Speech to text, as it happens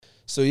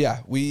So yeah,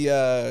 we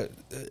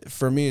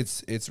for me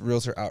it's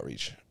realtor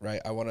outreach,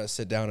 right? I want to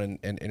sit down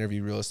and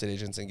interview real estate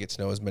agents and get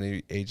to know as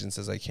many agents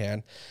as I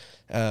can.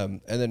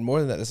 And then more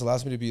than that, this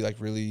allows me to be like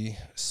really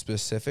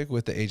specific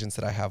with the agents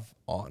that I have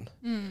on,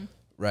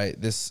 right?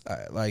 This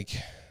like,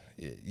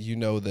 you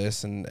know,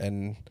 this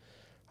and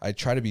I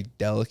try to be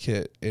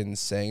delicate in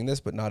saying this,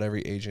 but not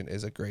every agent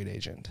is a great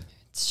agent.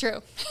 It's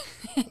true.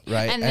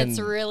 Right. And it's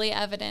really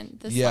evident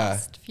this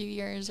last few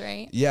years,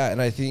 right? Yeah.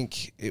 And I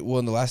think in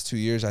the last 2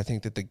 years, I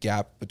think that the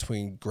gap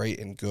between great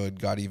and good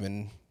got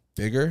even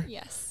bigger.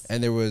 Yes.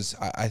 And there was,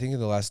 I think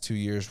in the last 2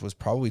 years was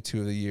probably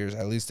 2 of the years,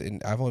 at least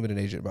I've only been an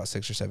agent about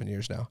 6 or 7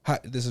 years now.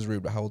 This is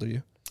rude, but how old are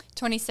you?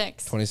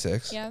 26.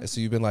 26. Yeah. So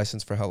you've been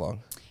licensed for how long?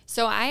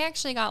 So I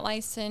actually got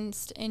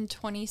licensed in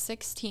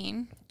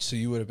 2016. So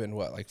you would have been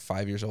what, like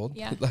 5 years old?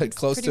 Yeah. Like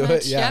close to much,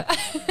 it? Yeah.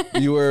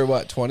 Yep. You were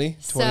what, 20,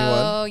 21?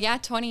 So yeah,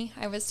 20.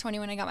 I was 20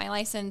 when I got my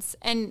license.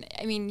 And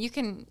I mean,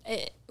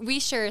 we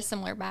share a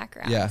similar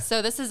background. Yeah.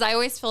 So I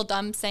always feel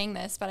dumb saying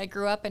this, but I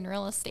grew up in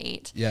real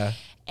estate. Yeah.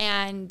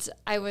 And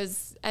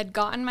I'd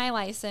gotten my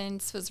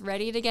license, was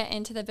ready to get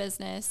into the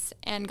business,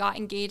 and got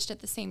engaged at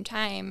the same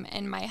time.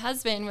 And my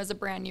husband was a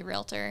brand new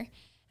realtor.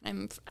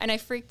 And I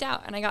freaked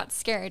out and I got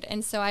scared.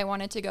 And so I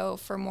wanted to go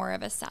for more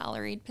of a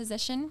salaried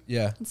position.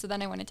 Yeah. And so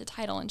then I went into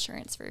title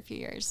insurance for a few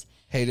years.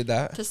 Hated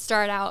that? To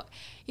start out.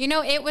 You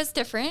know, it was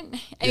different.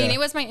 I mean, it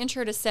was my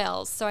intro to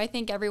sales. So I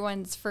think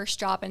everyone's first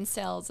job in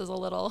sales is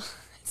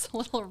it's a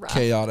little rough.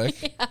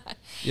 Chaotic.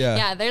 Yeah.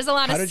 Yeah, there's a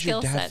lot of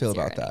skill sets. How did your dad feel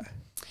about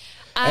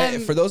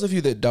that? For those of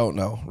you that don't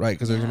know, right,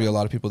 because there's going to be a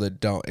lot of people that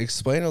don't,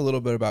 explain a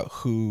little bit about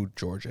who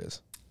George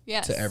is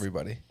to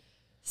everybody.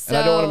 So,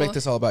 and I don't want to make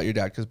this all about your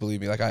dad, because believe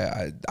me, like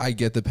I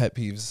get the pet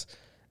peeves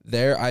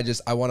there.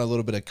 I want a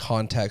little bit of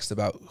context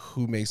about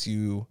who makes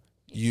you,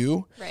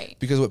 right?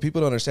 Because what people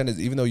don't understand is,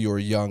 even though you're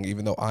young,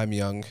 even though I'm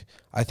young,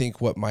 I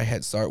think what my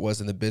head start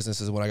was in the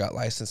business is when I got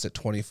licensed at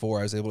 24,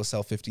 I was able to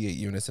sell 58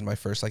 units in my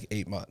first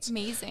 8 months.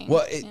 Amazing.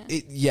 Well,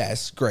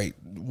 yes, great,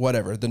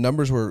 whatever. The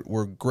numbers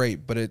were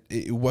great, but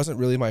it wasn't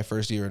really my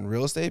first year in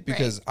real estate,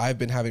 because I've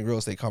been having real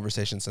estate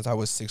conversations since I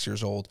was 6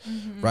 years old,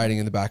 riding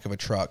in the back of a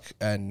truck.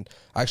 And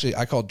actually,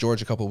 I called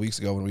George a couple of weeks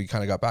ago when we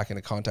kind of got back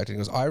into contact, and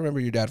he goes, "I remember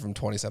your dad from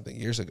 20 something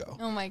years ago."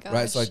 Oh my gosh.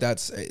 Right. So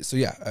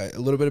a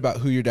little bit about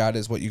who your dad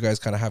is, what you guys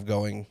kind of have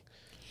going.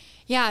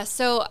 Yeah,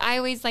 so I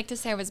always like to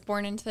say I was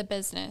born into the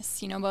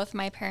business. You know, both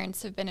my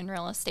parents have been in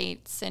real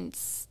estate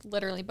since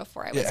literally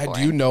before I was born.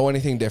 Do you know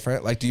anything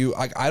different? Like,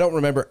 I don't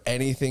remember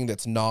anything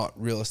that's not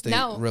real estate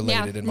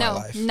related in my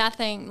life.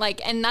 Nothing.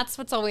 And that's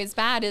what's always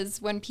bad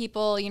is when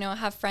people,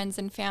 have friends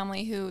and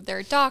family who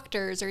they're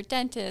doctors or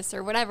dentists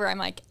or whatever. I'm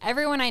like,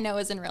 everyone I know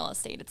is in real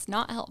estate. It's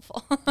not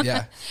helpful.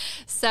 Yeah.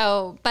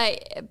 So,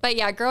 but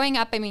yeah, growing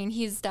up, I mean,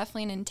 he's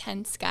definitely an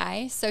intense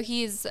guy. So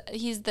he's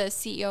the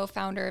CEO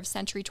founder of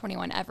Century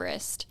 21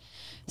 Everest.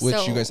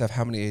 Which you guys have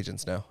how many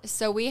agents now?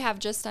 So we have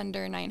just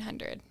under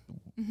 900.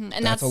 Mm-hmm.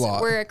 And that's a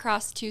lot. We're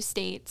across 2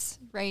 states,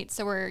 right?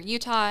 So we're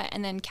Utah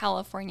and then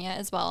California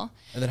as well.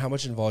 And then how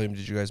much in volume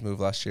did you guys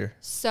move last year?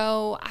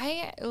 So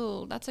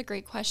that's a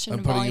great question.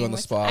 I'm putting you on the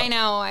spot. I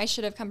know, I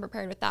should have come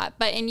prepared with that.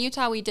 But in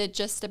Utah, we did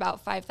just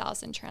about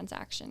 5,000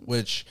 transactions.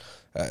 Which,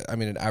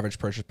 an average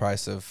purchase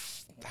price of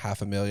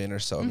 $500,000 or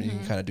so. I mean, you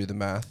can kind of do the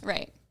math.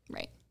 Right.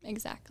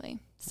 Exactly.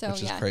 So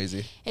which is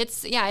crazy.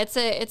 It's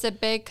a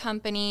big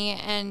company,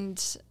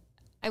 and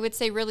I would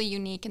say really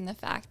unique in the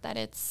fact that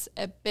it's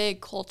a big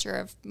culture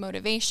of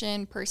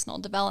motivation, personal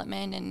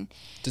development. And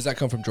does that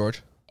come from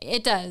George?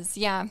 It does,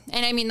 yeah.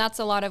 And I mean, that's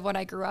a lot of what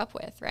I grew up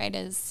with, right?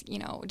 Is,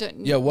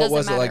 what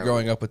was it like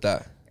growing up with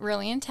that?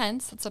 Really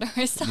intense. That's what I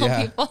always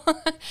tell people.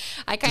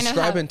 I kind of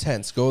describe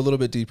intense. Go a little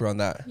bit deeper on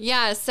that.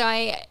 Yeah. So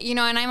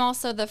and I'm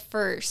also the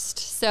first.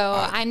 So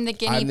I'm the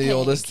guinea pig. I'm the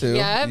oldest too.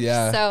 Yep.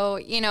 Yeah. So,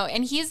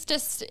 and he's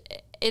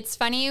it's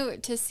funny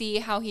to see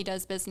how he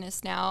does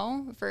business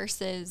now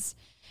versus,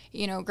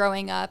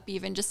 growing up,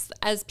 even just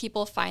as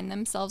people find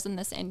themselves in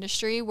this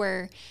industry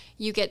where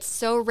you get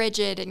so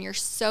rigid and you're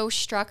so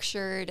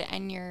structured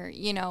and you're,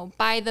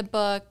 by the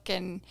book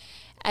and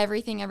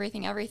everything.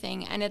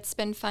 And it's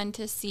been fun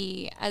to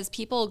see as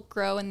people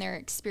grow in their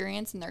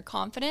experience and their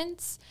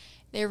confidence,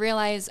 they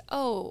realize,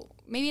 oh,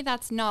 maybe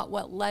that's not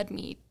what led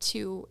me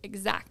to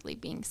exactly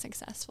being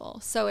successful.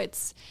 So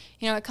it's,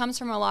 it comes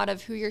from a lot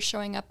of who you're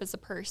showing up as a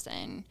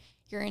person,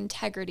 your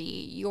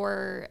integrity,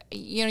 your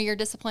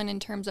discipline in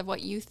terms of what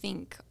you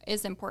think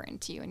is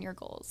important to you and your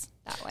goals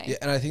that way. Yeah.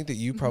 And I think that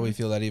you probably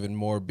feel that even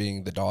more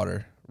being the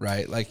daughter,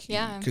 right? Like,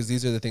 because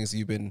these are the things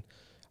you've been,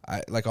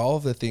 like all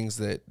of the things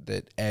that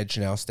Edge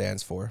now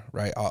stands for,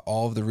 right?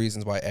 All of the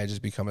reasons why Edge has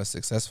become as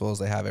successful as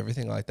they have,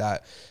 everything like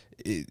that,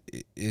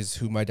 is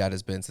who my dad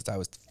has been since I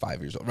was 5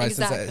 years old, right?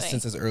 Exactly.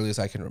 Since as early as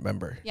I can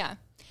remember.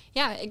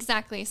 Yeah,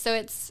 exactly.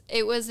 So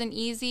it was an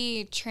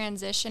easy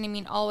transition. I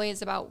mean,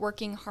 always about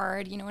working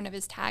hard. One of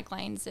his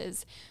taglines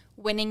is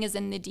winning is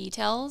in the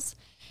details.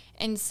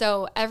 And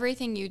so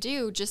everything you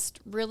do, just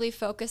really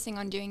focusing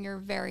on doing your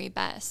very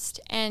best.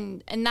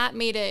 And that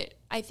made it,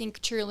 I think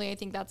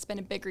that's been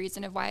a big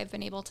reason of why I've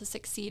been able to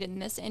succeed in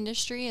this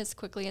industry as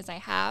quickly as I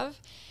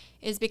have,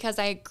 is because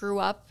I grew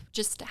up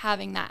just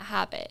having that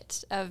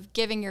habit of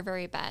giving your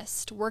very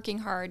best, working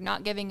hard,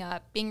 not giving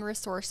up, being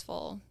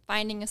resourceful,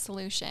 finding a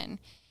solution.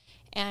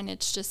 And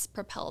it's just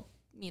propelled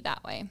me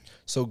that way.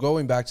 So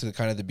going back to the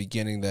kind of the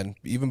beginning then,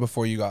 even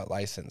before you got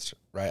licensed,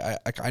 right?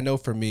 I know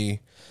for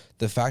me,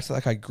 the fact that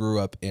like I grew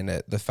up in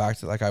it, the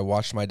fact that like I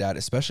watched my dad,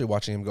 especially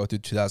watching him go through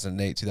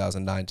 2008,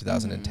 2009,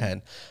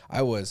 2010,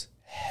 I was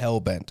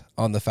hell-bent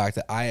on the fact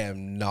that I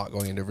am not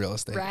going into real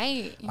estate.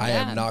 Right. Yeah. I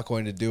am not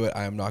going to do it.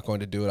 I am not going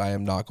to do it. I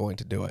am not going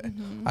to do it.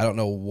 I don't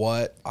know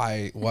what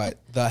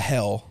the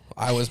hell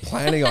I was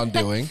planning on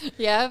doing.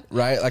 Yep.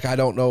 Right? Like I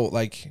don't know,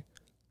 like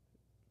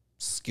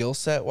skill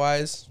set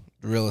wise,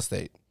 real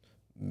estate.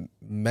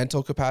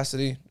 Mental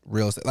capacity,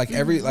 real estate. Like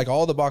like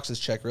all the boxes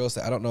check real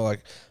estate. I don't know,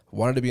 like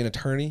wanted to be an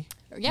attorney.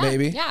 Yeah,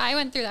 maybe. Yeah, I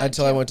went through that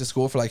until I went to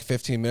school for like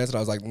 15 minutes and I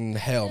was like,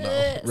 hell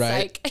no,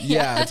 right?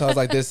 Yeah. So I was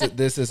like, this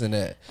isn't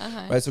it.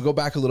 Right. So go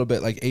back a little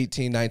bit, like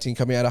 18, 19,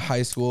 coming out of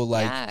high school,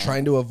 like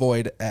trying to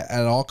avoid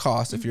at all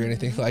costs, if you're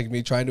anything like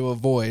me, trying to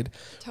avoid.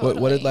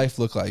 What did life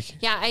look like?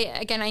 Yeah.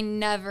 I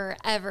never,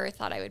 ever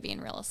thought I would be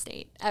in real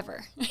estate,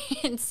 ever.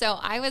 And so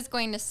I was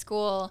going to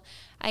school.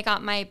 I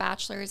got my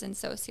bachelor's in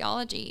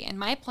sociology, and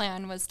my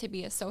plan was to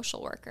be a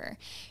social worker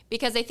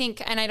because I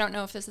think, and I don't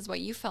know if this is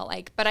what you felt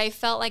like, but I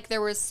felt like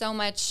there was so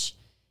much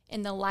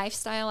in the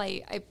lifestyle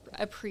I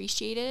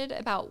appreciated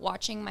about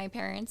watching my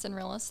parents in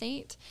real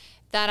estate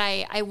that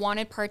I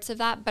wanted parts of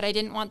that, but I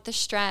didn't want the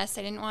stress.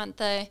 I didn't want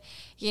the,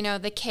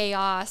 the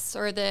chaos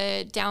or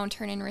the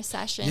downturn in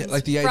recession. Yeah,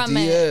 like the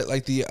idea,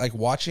 like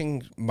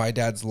watching my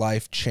dad's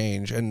life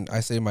change, and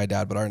I say my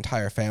dad, but our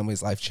entire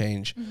family's life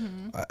change,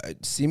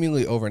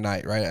 seemingly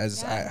overnight, right?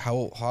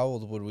 How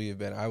old would we have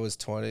been? I was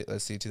 20.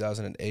 Let's see,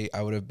 2008.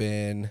 I would have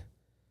been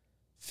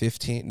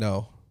 15.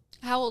 No.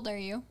 How old are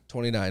you?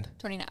 29.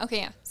 29. Okay,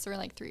 yeah. So we're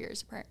like 3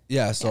 years apart.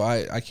 Yeah, so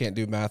I can't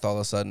do math all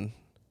of a sudden.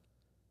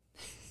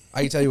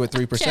 I can tell you what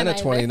 3%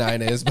 of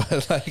 29 is,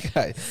 but like,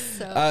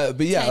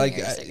 but yeah, like,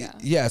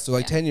 so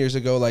like 10 years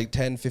ago, like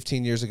 10,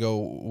 15 years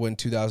ago when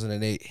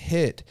 2008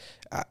 hit,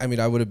 I mean,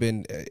 I would have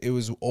been, it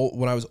was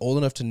when I was old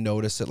enough to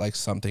notice that like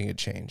something had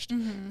changed.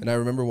 And I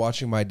remember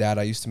watching my dad,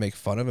 I used to make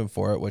fun of him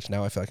for it, which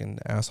now I feel like an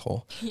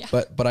asshole,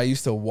 but I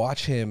used to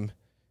watch him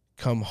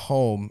come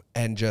home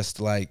and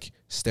just like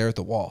stare at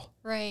the wall.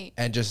 Right.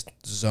 And just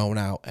zone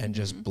out and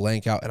just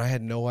blank out. And I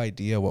had no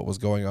idea what was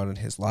going on in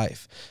his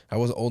life. I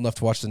wasn't old enough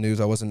to watch the news.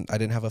 I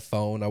didn't have a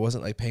phone. I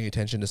wasn't like paying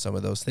attention to some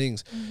of those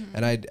things.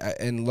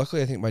 And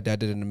luckily I think my dad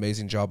did an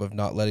amazing job of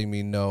not letting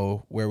me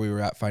know where we were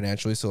at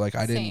financially. So like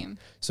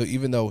so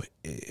even though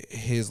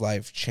his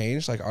life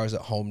changed, like ours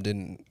at home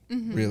didn't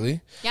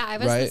really. Yeah. I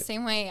was the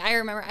same way. I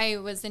remember I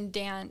was in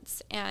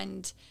dance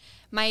and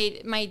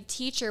my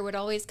teacher would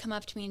always come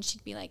up to me and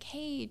she'd be like,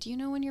 hey, do you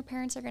know when your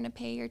parents are going to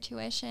pay your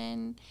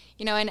tuition?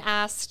 And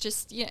ask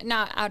just,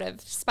 not out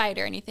of spite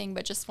or anything,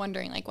 but just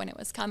wondering like when it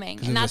was coming.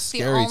 And that's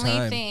the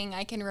only thing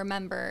I can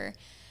remember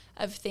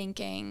of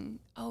thinking,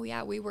 oh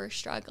yeah, we were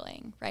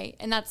struggling. Right.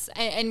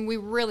 And we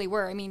really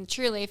were. I mean,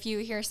 truly, if you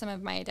hear some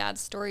of my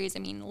dad's stories, I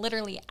mean,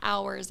 literally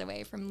hours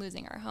away from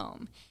losing our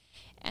home.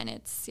 And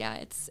it's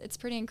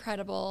pretty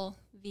incredible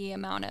the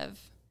amount of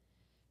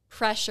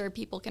pressure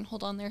people can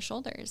hold on their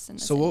shoulders.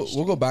 So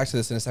we'll go back to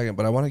this in a second,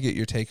 but I want to get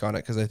your take on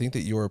it because I think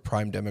that you're a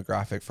prime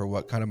demographic for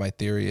what kind of my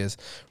theory is,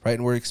 right?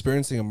 And we're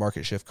experiencing a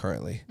market shift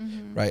currently,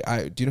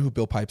 right? Do you know who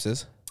Bill Pipes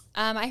is?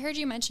 I heard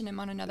you mention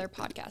him on another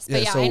podcast,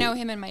 but I know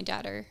him and my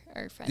dad are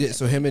friends. Yeah,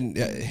 so him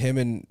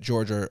and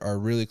George are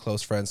really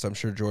close friends. So I'm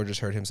sure George has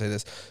heard him say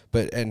this,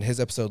 and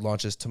his episode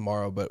launches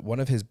tomorrow. But one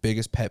of his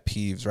biggest pet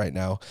peeves right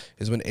now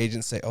is when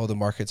agents say, "Oh, the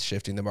market's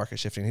shifting."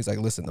 He's like,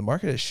 "Listen, the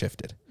market has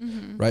shifted,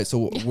 right?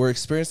 So we're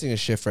experiencing a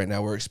shift right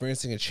now. We're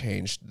experiencing a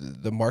change.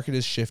 The market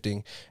is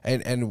shifting,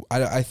 and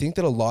I think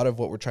that a lot of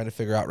what we're trying to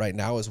figure out right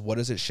now is what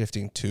is it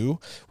shifting to?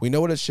 We know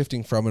what it's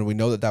shifting from, and we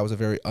know that was a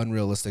very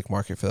unrealistic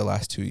market for the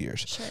last 2 years.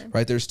 Sure.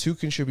 Right. There's two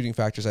contributing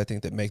factors, I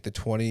think, that make the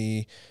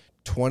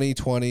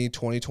 2020,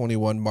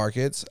 2021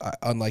 markets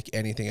unlike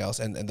anything else.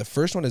 And the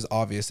first one is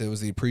obvious. It was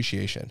the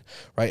appreciation,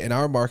 right? In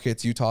our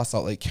markets, Utah,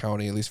 Salt Lake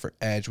County, at least for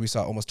Edge, we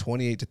saw almost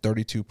 28 to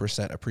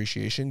 32%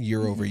 appreciation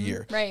year over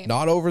year. Right.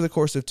 Not over the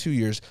course of 2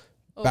 years.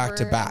 Back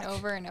to back,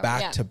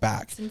 back to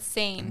back. It's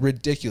insane.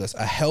 Ridiculous.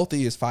 A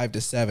healthy is 5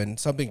 to 7.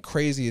 Something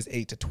crazy is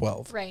 8 to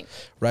 12.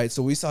 Right.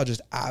 So we saw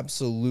just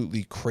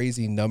absolutely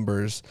crazy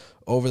numbers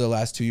over the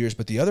last 2 years.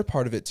 But the other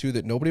part of it too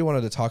that nobody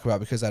wanted to talk about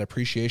because that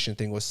appreciation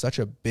thing was such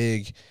a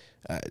big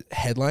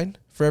headline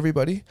for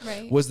everybody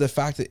was the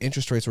fact that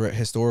interest rates were at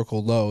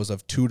historical lows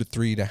of 2 to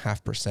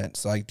 3.5%.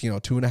 So like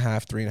 2.5,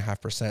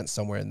 3.5%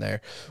 somewhere in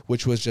there,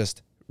 which was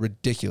just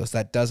ridiculous.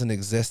 That doesn't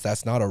exist.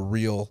 That's not a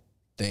real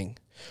thing.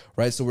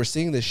 Right. So we're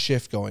seeing this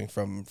shift going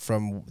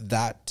from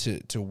that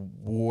to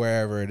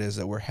wherever it is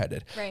that we're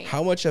headed. Right.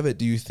 How much of it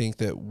do you think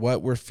that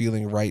what we're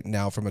feeling right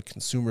now from a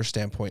consumer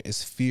standpoint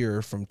is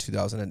fear from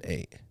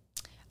 2008?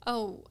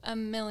 Oh,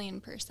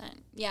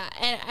 1,000,000%. Yeah.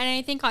 And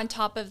I think on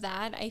top of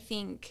that, I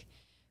think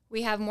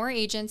We have more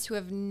agents who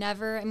have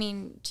never, I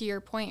mean, to your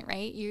point,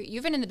 right?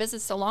 You've been in the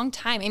business a long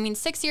time. I mean,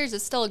 6 years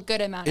is still a good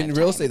amount of time. In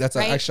real estate, that's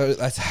right? actually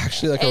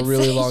like a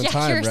really long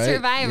time, you're right? You're a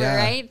survivor,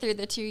 right? Through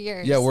the 2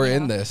 years. Yeah, we're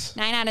in this.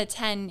 9 out of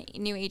 10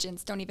 new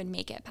agents don't even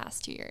make it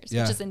past 2 years,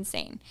 which is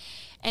insane.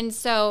 And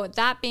so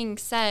that being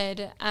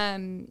said,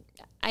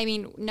 I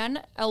mean,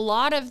 a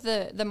lot of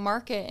the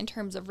market in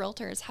terms of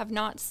realtors have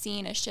not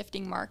seen a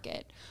shifting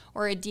market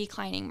or a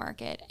declining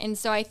market. And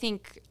so I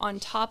think on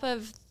top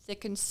of the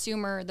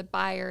consumer, the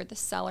buyer, the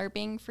seller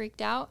being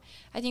freaked out,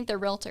 I think the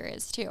realtor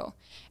is too.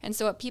 And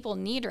so what people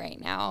need right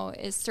now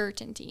is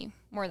certainty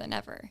more than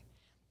ever.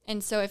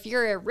 And so if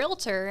you're a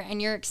realtor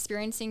and you're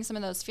experiencing some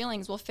of those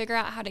feelings, we'll figure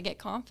out how to get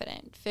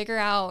confident, figure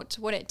out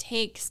what it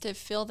takes to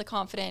feel the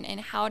confident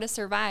and how to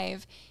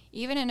survive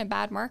even in a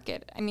bad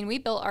market. I mean, we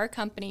built our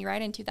company right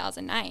in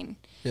 2009.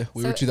 Yeah,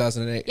 we were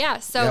 2008. Yeah,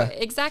 so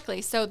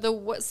exactly.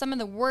 So some of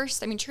the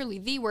worst, I mean, truly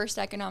the worst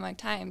economic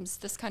times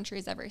this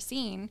country's ever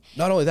seen.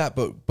 Not only that,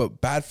 but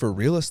bad for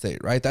real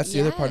estate, right? That's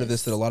the other part of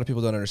this that a lot of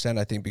people don't understand,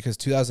 I think, because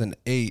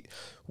 2008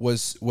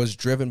 was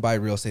driven by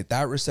real estate.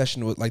 That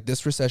recession was like,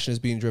 this recession is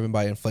being driven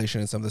by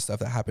inflation and some of the stuff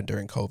that happened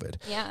during COVID.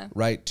 Yeah.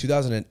 Right?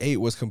 2008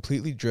 was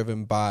completely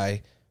driven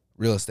by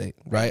real estate,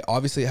 right?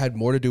 Obviously, it had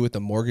more to do with the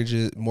mortgage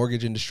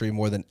industry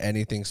more than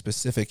anything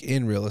specific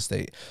in real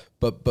estate.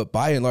 But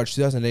by and large,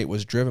 2008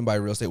 was driven by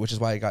real estate, which is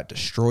why it got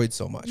destroyed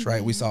so much,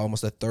 right? We saw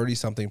almost a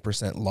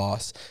 30-something%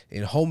 loss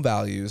in home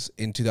values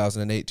in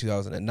 2008,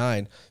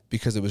 2009,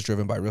 because it was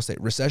driven by real estate.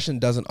 Recession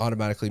doesn't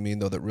automatically mean,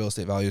 though, that real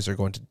estate values are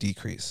going to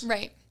decrease.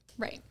 Right.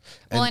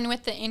 Well, and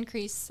with the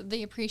increase,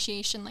 the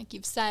appreciation, like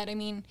you've said, I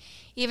mean,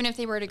 even if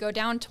they were to go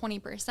down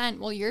 20%,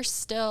 well, you're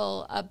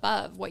still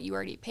above what you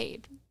already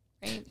paid.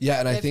 Right? Yeah,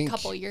 and I think a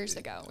couple of years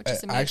ago, which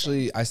is amazing.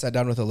 Actually, I sat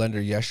down with a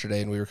lender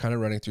yesterday, and we were kind of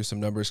running through some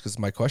numbers because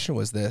my question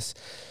was this.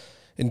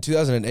 In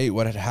 2008,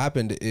 what had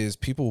happened is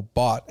people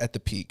bought at the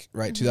peak,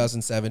 right?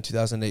 2007,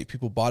 2008,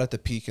 people bought at the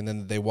peak, and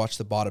then they watched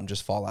the bottom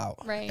just fall out.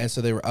 Right. And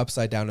so they were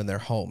upside down in their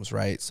homes,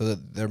 right? So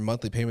that their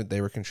monthly payment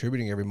they were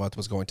contributing every month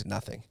was going to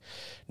nothing.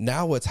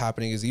 Now what's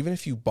happening is even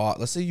if you bought,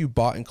 let's say you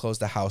bought and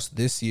closed a house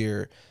this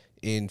year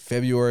in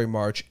February,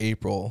 March,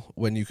 April,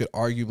 when you could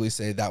arguably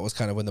say that was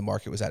kind of when the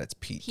market was at its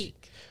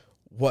peak.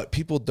 What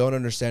people don't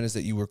understand is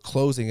that you were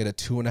closing at a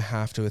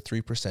 2.5% to a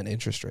 3%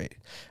 interest rate.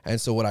 And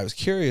so what I was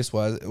curious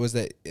was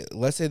that,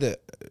 let's say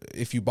that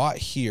if you bought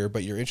here,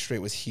 but your interest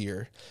rate was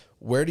here,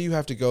 where do you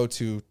have to go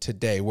to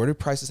today? Where do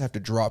prices have to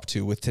drop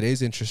to with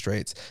today's interest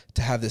rates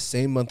to have the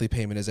same monthly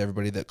payment as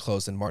everybody that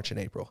closed in March and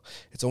April?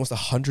 It's almost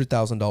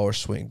 $100,000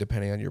 swing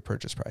depending on your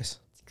purchase price.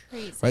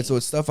 Crazy. Right. So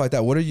it's stuff like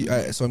that. What are you,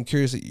 so I'm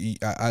curious,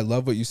 I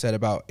love what you said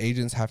about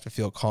agents have to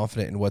feel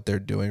confident in what they're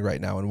doing right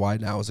now and why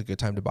now is a good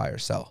time to buy or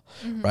sell.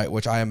 Right.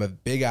 Which I am a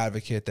big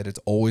advocate that it's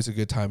always a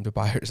good time to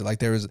buy or sell. Like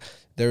there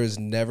is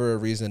never a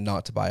reason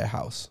not to buy a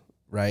house.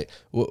 Right.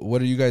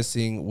 What are you guys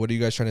seeing? What are you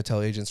guys trying to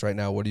tell agents right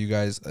now? What do you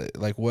guys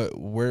like?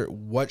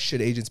 What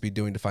should agents be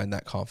doing to find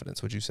that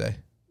confidence? Would you say?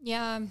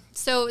 Yeah.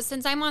 So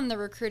since I'm on the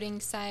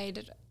recruiting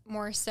side,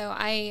 more so,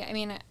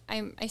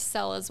 I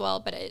sell as well,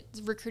 but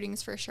recruiting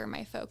is for sure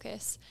my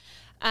focus.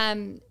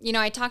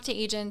 I talk to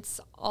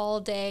agents all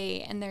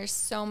day, and there's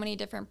so many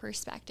different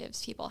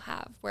perspectives people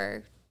have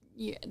where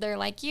they're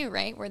like you,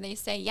 right? Where they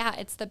say, yeah,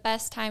 it's the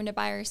best time to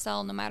buy or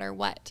sell no matter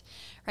what,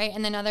 right?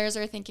 And then others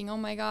are thinking, oh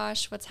my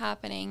gosh, what's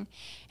happening?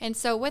 And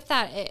so with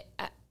that,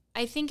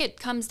 I think it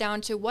comes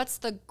down to what's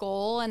the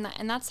goal, and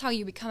that's how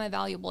you become a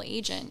valuable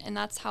agent, and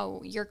that's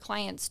how your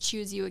clients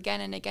choose you again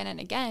and again and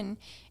again,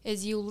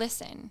 is you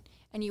listen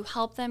and you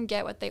help them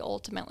get what they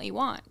ultimately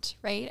want,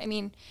 right? I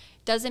mean,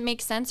 does it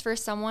make sense for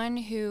someone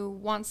who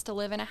wants to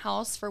live in a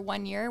house for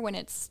 1 year when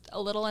it's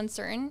a little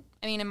uncertain?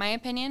 I mean, in my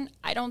opinion,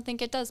 I don't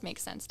think it does make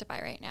sense to buy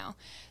right now.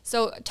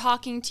 So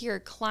talking to your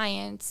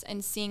clients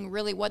and seeing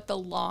really what the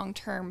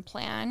long-term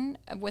plan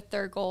with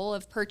their goal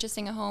of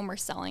purchasing a home or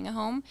selling a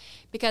home,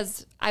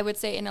 because I would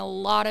say in a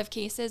lot of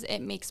cases, it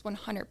makes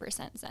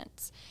 100%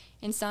 sense.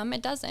 In some,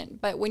 it doesn't.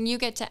 But when you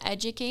get to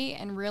educate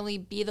and really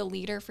be the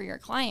leader for your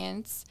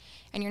clients,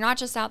 and you're not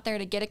just out there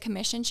to get a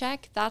commission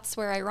check, that's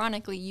where,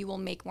 ironically, you will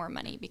make more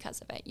money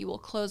because of it. You will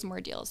close more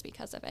deals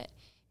because of it.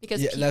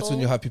 Because and that's when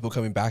you'll have people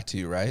coming back to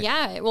you, right?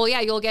 Yeah. Well, yeah,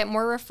 you'll get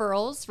more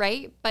referrals,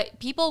 right? But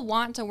people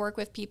want to work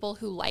with people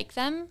who like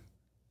them,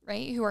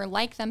 right? Who are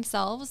like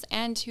themselves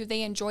and who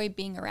they enjoy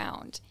being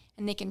around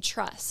and they can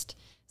trust.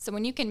 So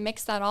when you can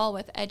mix that all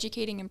with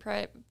educating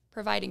and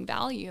providing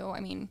value, I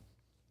mean,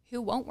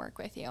 who won't work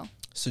with you?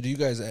 So do you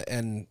guys,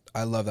 and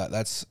I love that.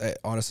 That's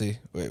honestly,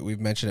 we've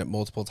mentioned it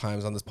multiple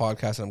times on this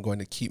podcast, and I'm going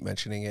to keep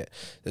mentioning it,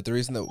 that the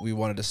reason that we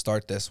wanted to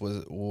start this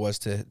was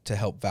to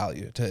help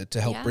value,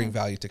 to help bring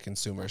value to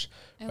consumers,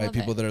 right?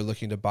 People that are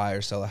looking to buy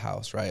or sell a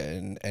house, right?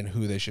 And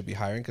who they should be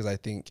hiring. Because I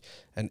think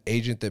an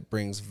agent that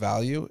brings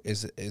value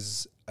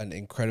is an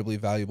incredibly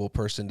valuable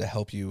person to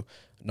help you,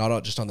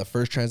 not just on the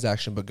first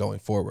transaction, but going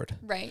forward.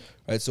 Right.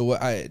 So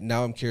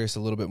now I'm curious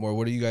a little bit more.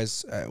 What do you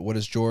guys, what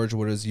is George,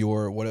 what is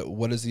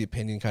the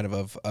opinion kind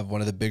of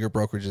one of the bigger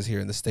brokerages here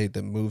in the state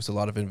that moves a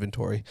lot of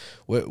inventory?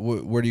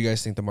 Where do you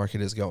guys think the market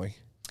is going?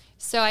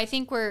 So I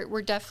think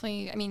we're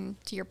definitely, I mean,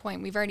 to your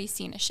point, we've already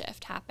seen a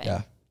shift happen.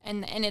 Yeah.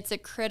 And it's a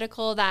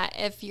critical that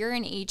if you're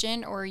an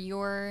agent or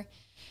you're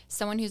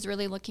someone who's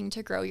really looking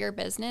to grow your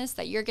business,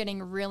 that you're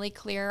getting really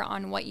clear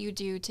on what you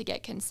do to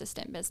get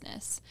consistent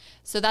business.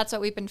 So that's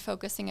what we've been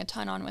focusing a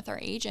ton on with our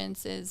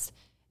agents is,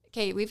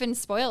 okay, we've been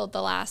spoiled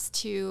the last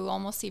 2,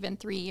 almost even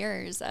 3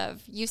 years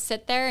of you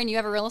sit there and you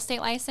have a real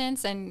estate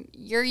license and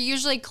you're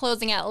usually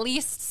closing at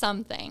least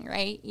something,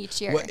 right,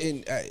 each year. Well,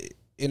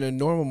 in a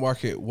normal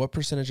market, what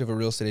percentage of a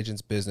real estate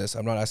agent's business,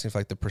 I'm not asking for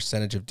like the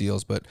percentage of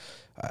deals, but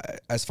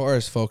as far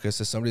as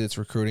focus, as somebody that's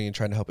recruiting and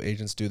trying to help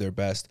agents do their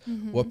best,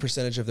 what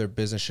percentage of their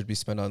business should be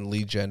spent on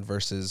lead gen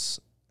versus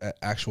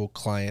actual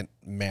client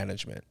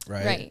management,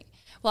 right? Right.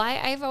 Well,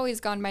 I've always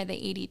gone by the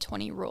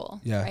 80-20 rule,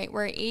 right?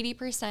 Where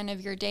 80%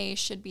 of your day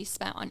should be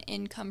spent on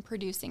income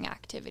producing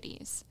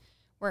activities,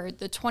 where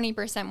the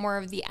 20% more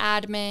of the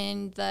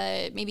admin,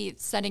 the maybe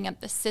setting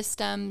up the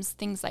systems,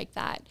 things like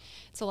that.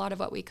 It's a lot of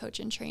what we coach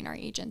and train our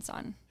agents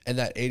on. And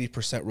that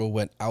 80% rule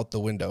went out the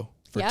window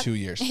for 2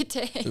 years. It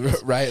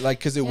did. Right? Like,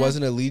 because it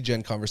wasn't a lead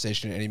gen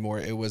conversation anymore.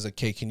 It was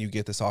okay, can you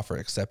get this offer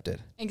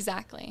accepted?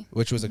 Exactly.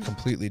 Which was a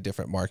completely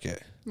different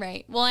market.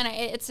 Right. Well, and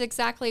it's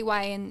exactly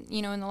why in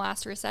the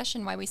last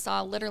recession, why we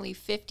saw literally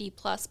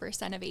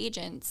 50+% of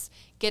agents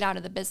get out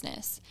of the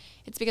business.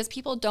 It's because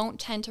people don't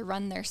tend to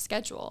run their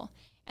schedule.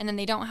 And then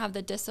they don't have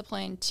the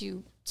discipline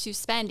to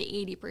spend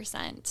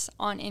 80%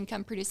 on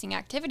income producing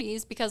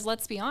activities because,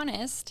 let's be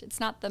honest, it's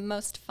not the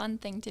most fun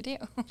thing to do.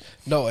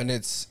 No, and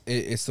it's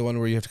the one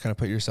where you have to kind of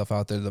put yourself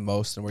out there the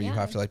most and where you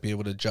have to like be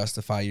able to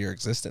justify your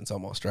existence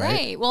almost, right?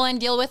 Right. Well, and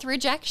deal with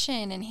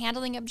rejection and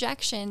handling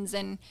objections.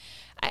 And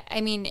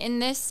I mean, in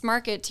this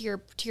market, to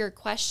your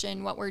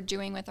question, what we're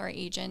doing with our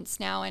agents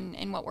now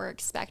and what we're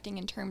expecting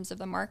in terms of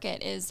the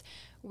market is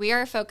we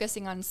are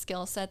focusing on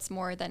skill sets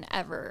more than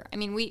ever. I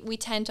mean, we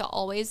tend to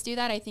always do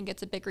that. I think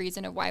it's a big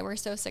reason of why we're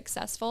so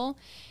successful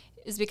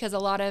is because a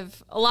lot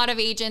of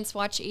agents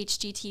watch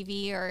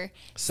HGTV or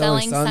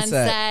Selling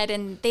Sunset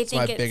and they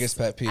think it's my biggest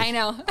pet peeve. I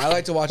know. I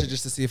like to watch it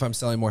just to see if I'm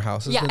selling more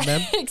houses than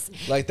them.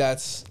 Like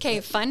that's... Okay,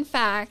 fun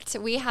fact.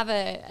 We have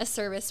a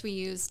service we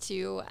use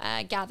to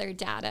gather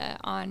data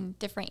on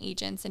different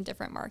agents in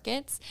different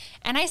markets.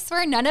 And I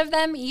swear none of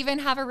them even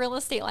have a real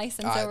estate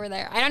license over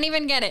there. I don't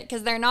even get it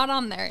because they're not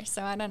on there.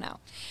 So I don't know.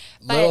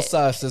 But, little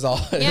sus is all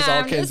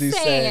Makenzie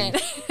saying.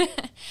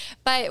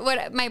 But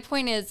what my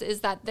point is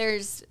that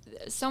there's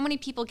so many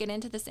people get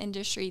into this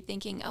industry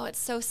thinking, oh, it's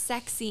so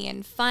sexy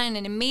and fun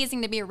and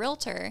amazing to be a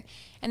realtor.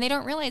 And they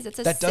don't realize it's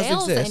a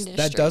sales industry.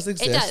 That does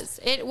exist. It does.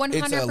 It 100%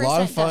 It's a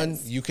lot of fun.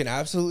 does. You can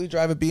absolutely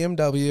drive a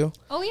BMW.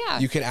 Oh, yeah.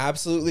 You can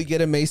absolutely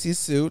get a Macy's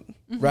suit,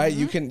 right?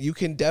 You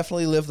can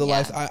definitely live the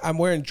life. I'm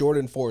wearing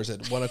Jordan 4s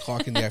at 1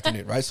 o'clock in the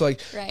afternoon, right? So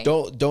like,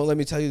 don't let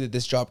me tell you that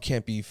this job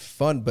can't be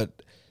fun, but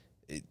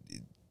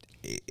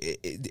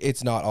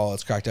it's not all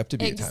it's cracked up to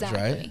be at times,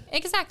 right?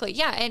 Exactly.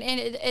 Yeah. And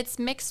it's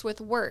mixed with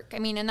work. I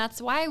mean, and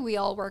that's why we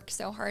all work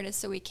so hard is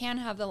so we can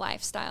have the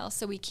lifestyle,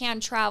 so we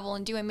can travel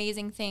and do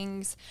amazing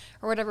things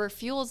or whatever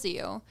fuels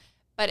you.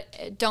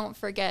 But don't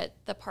forget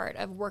the part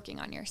of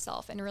working on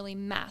yourself and really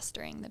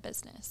mastering the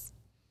business.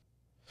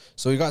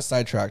 So we got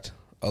sidetracked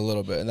a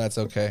little bit, and that's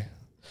okay.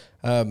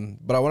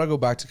 But I want to go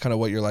back to kind of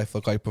what your life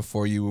looked like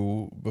before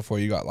you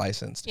got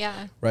licensed.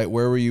 Yeah. Right.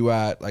 Where were you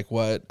at? Like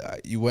what,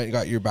 you went and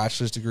got your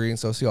bachelor's degree in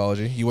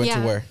sociology. You went to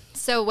where?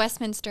 So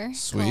Westminster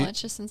Sweet.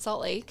 College, just in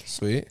Salt Lake.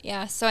 Sweet.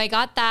 Yeah. So I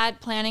got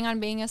that, planning on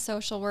being a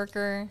social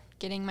worker,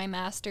 getting my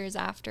master's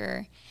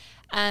after.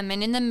 And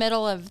in the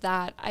middle of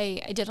that,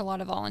 I did a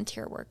lot of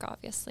volunteer work,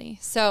 obviously.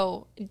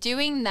 So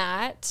doing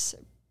that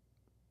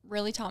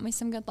really taught me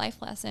some good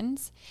life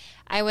lessons.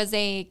 I was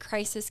a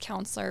crisis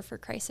counselor for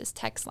Crisis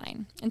Text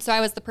Line. And so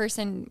I was the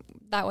person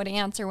that would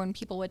answer when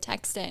people would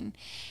text in.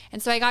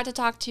 And so I got to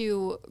talk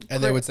to...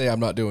 And they would say,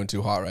 I'm not doing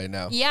too hot right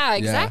now. Yeah,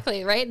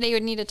 exactly, right? They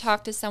would need to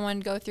talk to someone,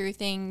 go through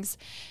things.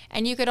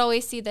 And you could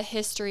always see the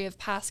history of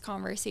past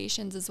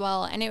conversations as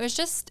well. And it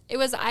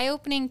was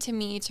eye-opening to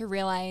me to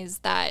realize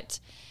that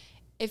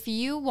if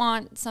you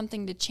want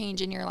something to change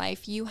in your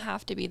life, you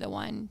have to be the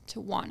one to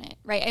want it,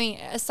 right? I mean,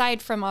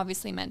 aside from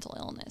obviously mental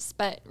illness,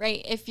 but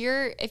right, if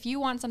you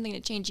want something to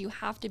change, you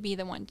have to be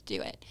the one to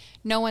do it.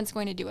 No one's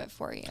going to do it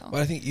for you.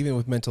 But I think even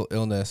with mental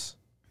illness,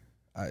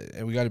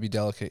 and we got to be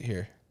delicate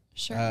here.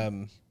 Sure.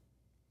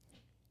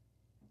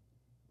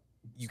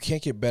 You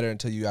can't get better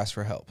until you ask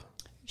for help.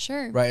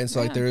 Sure. Right. And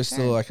so like there is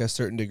still like a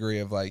certain degree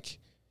of like,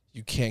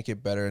 you can't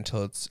get better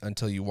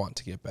until you want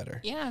to get better.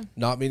 Yeah.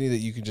 Not meaning that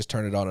you can just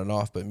turn it on and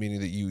off, but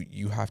meaning that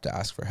you have to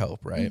ask for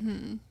help, right?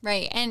 Mm-hmm.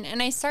 Right.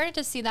 And I started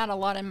to see that a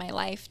lot in my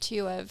life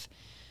too,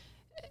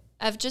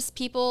 of just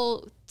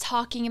people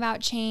talking about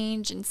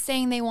change and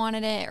saying they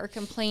wanted it, or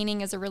complaining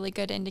is a really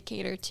good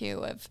indicator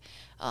too of,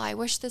 oh, I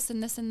wish this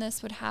and this and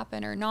this would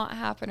happen or not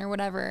happen or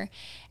whatever.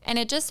 And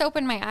it just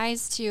opened my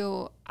eyes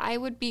to, I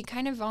would be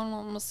kind of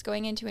almost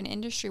going into an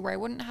industry where I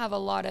wouldn't have a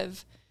lot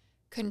of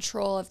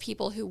control of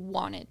people who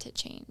wanted to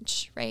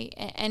change, right?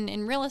 And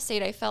in real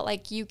estate, I felt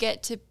like you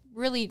get to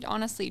really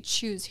honestly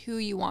choose who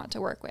you want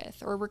to work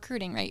with, or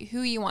recruiting, right?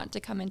 Who you want to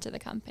come into the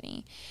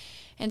company.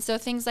 And so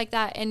things like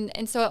that.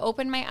 And so it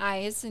opened my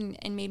eyes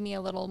and made me a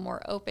little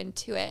more open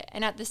to it.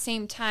 And at the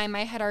same time,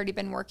 I had already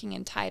been working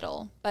in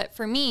title. But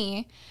for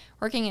me,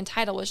 working in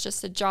title was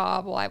just a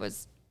job while I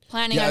was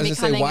planning on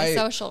becoming a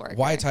social worker.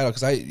 Why title?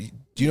 Because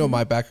do you know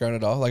my background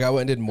at all? Like I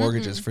went and did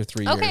mortgages for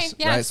 3 years. Okay,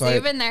 yeah, right? so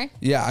you've been there.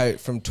 Yeah,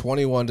 from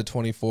 21 to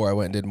 24, I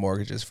went and did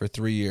mortgages for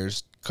 3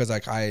 years because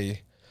like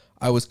I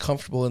was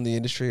comfortable in the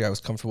industry. I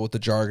was comfortable with the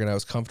jargon. I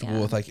was comfortable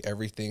with like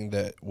everything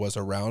that was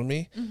around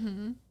me.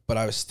 Mm-hmm. But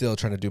I was still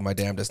trying to do my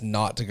damnedest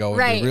not to go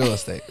into real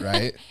estate,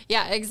 right?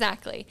 Yeah,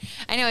 exactly.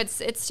 I know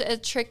it's a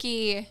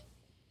tricky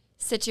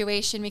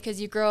situation because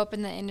you grow up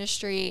in the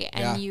industry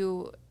and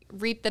you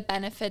reap the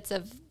benefits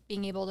of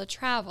being able to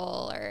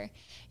travel, or,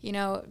 you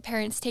know,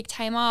 parents take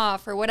time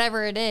off or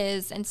whatever it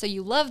is. And so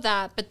you love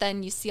that, but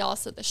then you see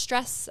also the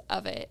stress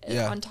of it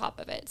on top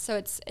of it. So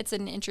it's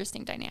an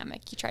interesting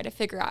dynamic you try to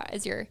figure out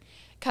as you're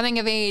coming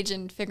of age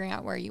and figuring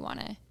out where you want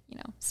to, you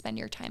know, spend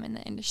your time in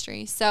the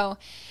industry. So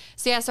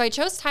I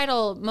chose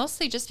title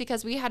mostly just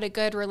because we had a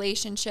good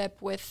relationship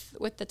with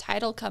the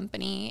title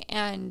company,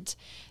 and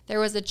there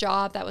was a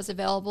job that was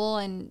available,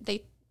 and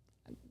they,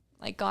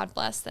 like, God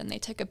bless them, they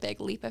took a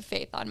big leap of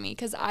faith on me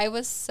because I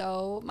was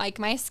so, like,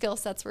 my skill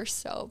sets were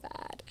so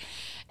bad.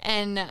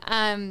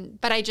 And,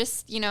 but I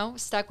just, you know,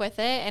 stuck with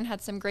it and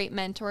had some great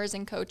mentors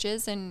and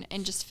coaches and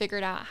just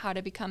figured out how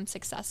to become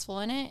successful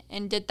in it,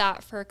 and did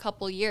that for a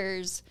couple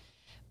years.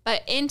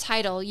 But in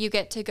title, you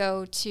get to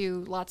go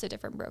to lots of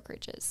different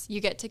brokerages. You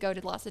get to go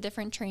to lots of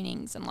different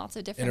trainings and lots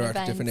of different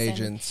events, different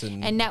agents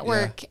and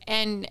network.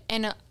 Yeah.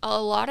 And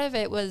a lot of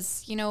it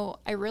was, you know,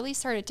 I really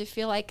started to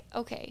feel like,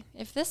 okay,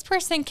 if this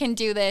person can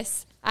do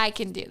this, I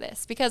can do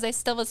this, because I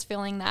still was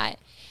feeling that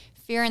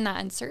fear and that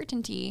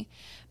uncertainty.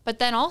 But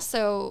then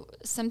also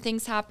some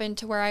things happened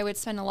to where I would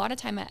spend a lot of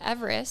time at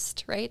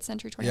Everest, right?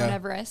 Century 21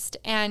 Everest.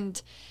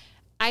 And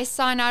I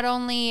saw not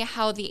only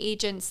how the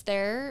agents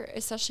there,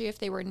 especially if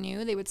they were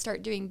new, they would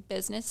start doing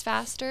business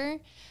faster,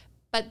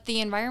 but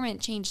the environment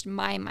changed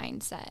my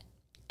mindset.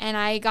 And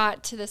I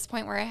got to this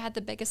point where I had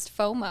the biggest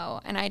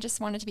FOMO, and I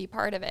just wanted to be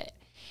part of it.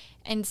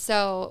 And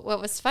so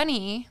what was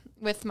funny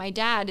with my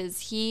dad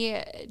is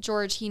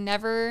George, he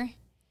never,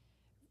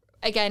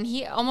 again,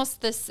 he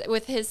almost this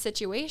with his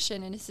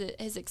situation and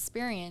his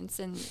experience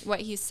and what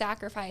he's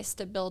sacrificed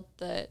to build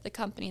the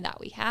company that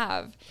we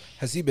have.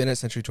 Has he been at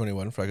Century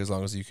 21 for like as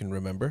long as you can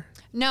remember?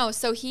 No.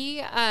 So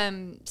he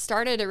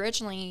started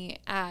originally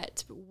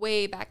at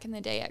way back in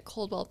the day at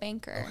Coldwell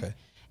Banker. Okay.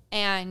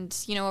 And,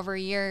 you know, over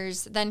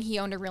years, then he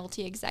owned a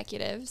Realty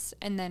Executives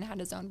and then had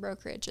his own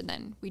brokerage. And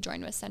then we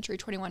joined with Century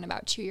 21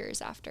 about 2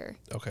 years after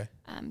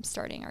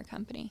starting our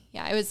company.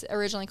 Yeah, it was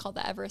originally called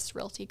the Everest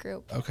Realty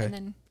Group. Okay. And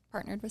then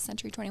partnered with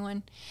Century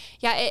 21.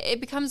 Yeah, it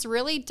becomes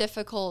really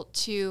difficult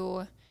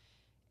to,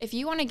 if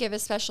you want to give a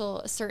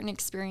certain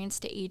experience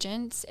to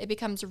agents, it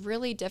becomes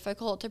really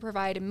difficult to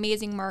provide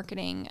amazing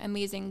marketing,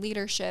 amazing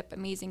leadership,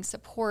 amazing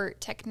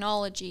support,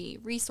 technology,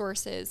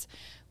 resources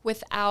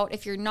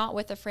if you're not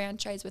with a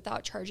franchise,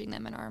 without charging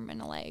them an arm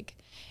and a leg.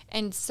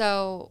 And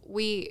so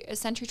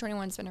Century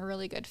 21's been a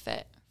really good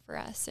fit for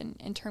us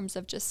in terms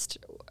of just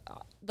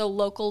the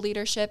local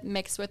leadership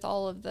mixed with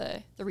all of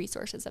the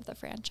resources of the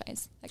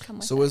franchise that come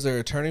with it. So was there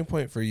a turning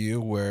point for you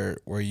where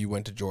you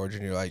went to George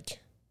and you're like,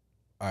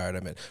 all right,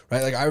 I'm in,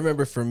 right? Like I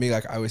remember for me,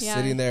 like I was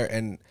sitting there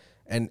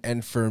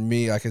and for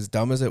me, like as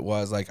dumb as it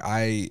was, like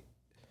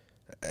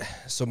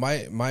so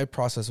my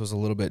process was a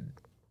little bit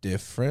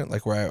different,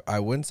 like where I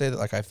wouldn't say that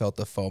like I felt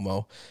the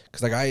FOMO,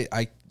 because like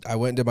I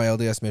went and did my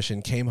LDS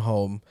mission, came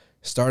home,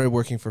 started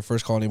working for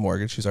First Colony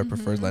Mortgage, who's our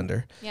preferred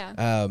lender.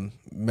 Yeah.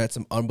 Met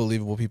some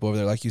unbelievable people over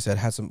there. Like you said,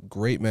 had some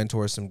great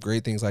mentors, some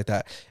great things like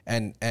that.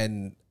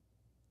 And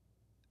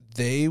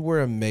they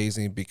were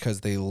amazing because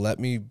they let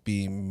me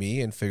be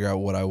me and figure out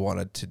what I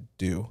wanted to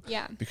do.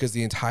 Yeah. Because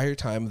the entire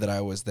time that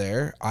I was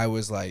there, I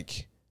was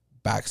like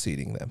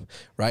backseating them,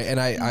 right? And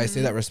I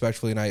say that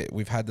respectfully, and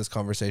we've had this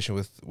conversation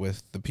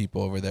with the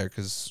people over there,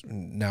 because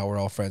now we're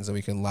all friends and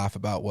we can laugh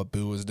about what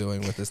Boo was doing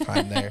with his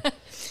time there.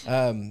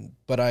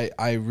 But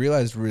I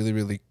realized really,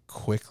 really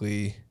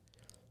quickly,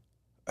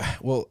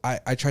 well,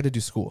 I tried to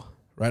do school,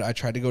 right? I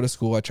tried to go to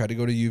school. I tried to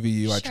go to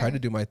UVU. Sure. I tried to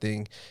do my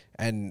thing,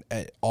 and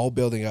all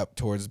building up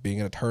towards being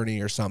an attorney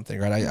or something,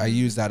 right? I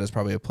use that as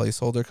probably a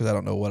placeholder because I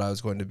don't know what I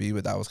was going to be,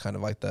 but that was kind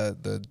of like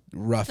the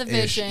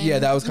rough-ish. Yeah,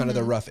 that was kind of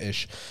the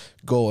rough-ish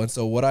goal. And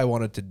so what I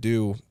wanted to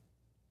do,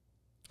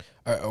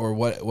 or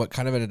what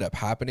kind of ended up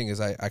happening, is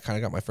I kind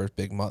of got my first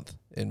big month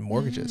in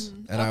mortgages.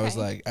 And I was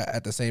like,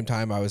 at the same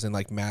time, I was in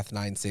like math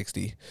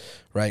 960,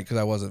 right? Because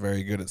I wasn't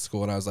very good at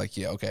school. And I was like,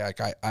 yeah, okay,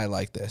 I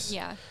like this.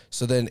 Yeah.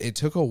 So then it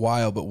took a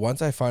while, but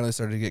once I finally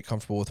started to get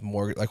comfortable with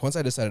mortgage, like once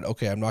I decided,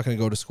 okay, I'm not going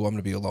to go to school, I'm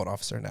going to be a loan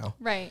officer now.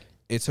 Right.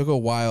 It took a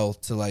while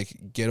to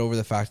like get over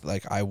the fact that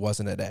like I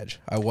wasn't at Edge.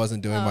 I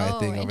wasn't doing my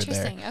thing over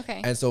there.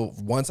 Okay. And so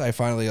once I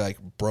finally like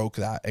broke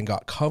that and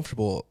got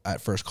comfortable at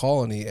First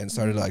Colony and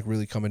started to like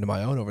really come into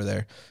my own over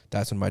there,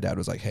 that's when my dad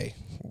was like, hey,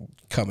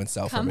 come and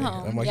sell for me.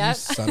 And I'm like, you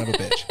son of a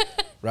bitch.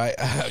 right?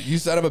 You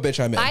son of a bitch,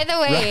 I'm in. By the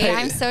way, right?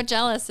 I'm so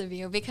jealous of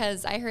you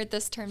because I heard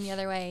this term the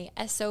other way,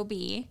 SOB,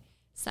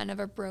 son of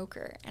a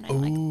broker. And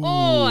I'm like,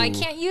 oh, I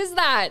can't use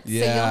that.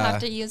 Yeah. So you'll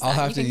have to use that. I'll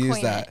have to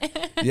use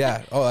that.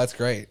 Yeah. Oh, that's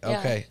great. Yeah.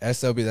 Okay.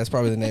 SOB. That's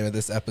probably the name of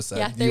this episode.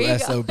 Yeah, there you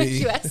SOB. go.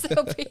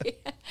 USOB.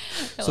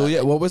 So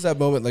yeah, what was that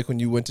moment like when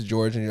you went to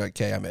George and you're like,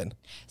 okay, I'm in?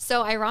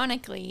 So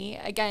ironically,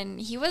 again,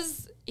 he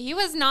was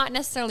not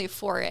necessarily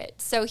for it.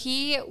 So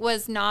he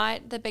was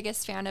not the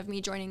biggest fan of me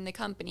joining the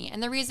company.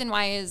 And the reason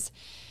why is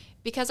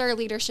because our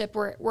leadership,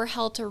 we're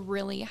held to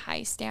really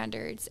high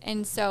standards.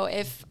 And so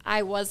if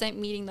I wasn't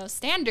meeting those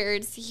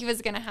standards, he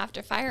was going to have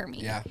to fire me.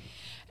 Yeah.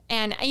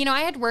 And, you know,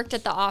 I had worked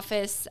at the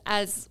office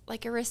as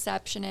like a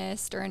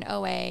receptionist or an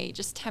OA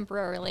just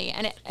temporarily.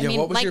 And I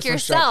mean, like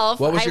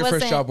yourself, what was your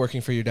first job working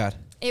for your dad?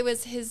 It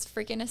was his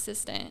freaking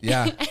assistant.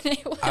 Yeah.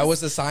 I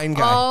was a sign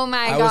guy. Oh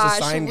my gosh. I was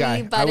a sign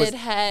guy. We butted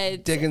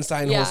heads. Digging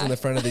sign holes in the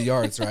front of the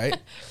yards, right?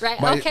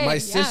 Right. My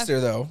sister,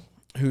 though,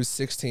 who's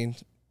 16,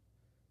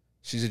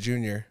 she's a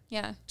junior.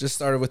 Yeah. Just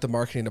started with the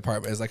marketing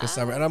department as like a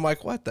summer. And I'm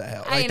like, what the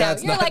hell? Like,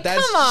 that's not, like,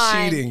 that's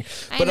cheating.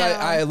 But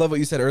I love what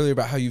you said earlier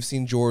about how you've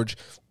seen George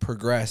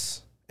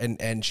progress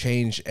and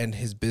change, and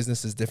his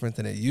business is different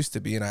than it used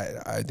to be. And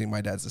I think my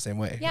dad's the same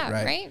way. Yeah.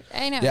 Right.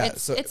 I know. Yeah,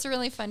 it's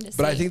really fun to see.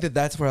 But I think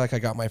that's where like I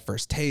got my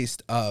first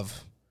taste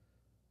of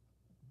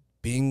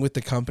being with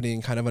the company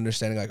and kind of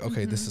understanding like,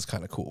 okay, this is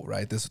kind of cool,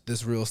 right?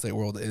 This real estate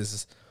world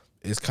is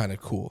kind of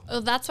cool.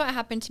 Well, that's what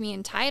happened to me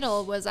in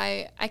title was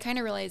I kind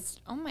of realized,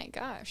 oh my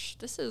gosh,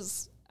 this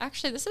is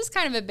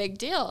kind of a big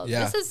deal.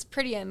 Yeah. This is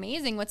pretty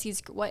amazing what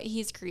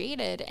he's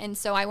created. And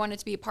so I wanted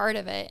to be a part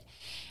of it.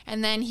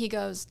 And then he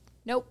goes,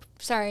 nope,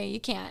 sorry, you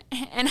can't.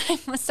 And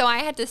so I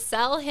had to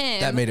sell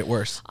him. That made it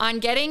worse. On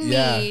getting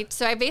me.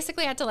 So I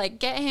basically had to like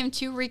get him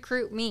to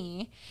recruit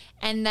me.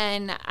 And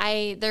then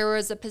there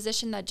was a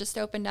position that just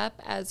opened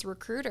up as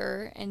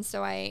recruiter. And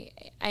so I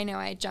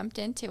jumped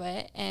into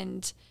it,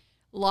 and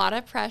a lot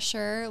of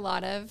pressure, a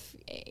lot of,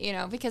 you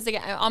know, because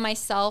again, on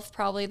myself,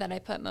 probably that I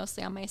put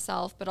mostly on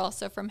myself, but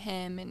also from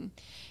him, and,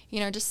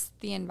 you know, just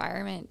the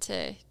environment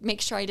to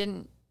make sure I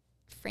didn't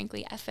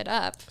frankly F it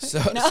up. So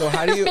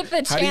how do you,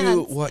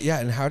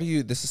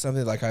 this is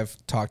something like I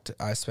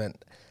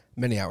spent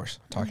many hours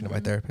talking to my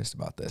therapist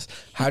about this.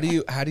 How do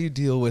you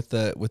deal with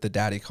the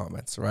daddy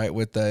comments, right?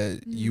 With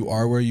the, you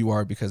are where you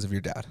are because of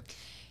your dad.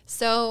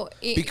 So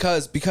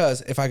because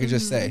if I could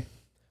just say,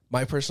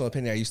 my personal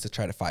opinion, I used to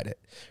try to fight it.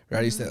 Right?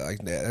 I used to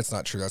like, nah, that's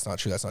not true. That's not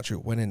true. That's not true.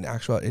 When in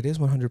actuality, it is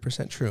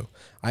 100% true.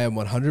 I am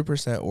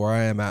 100% where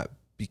I am at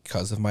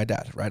because of my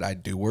dad. Right? I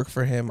do work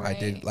for him. Right. I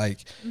did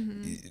like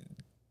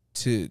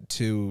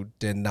to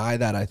deny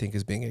that, I think,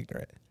 is being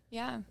ignorant.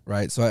 Yeah.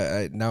 Right. So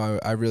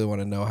I really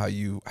want to know how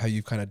you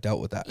kind of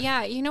dealt with that.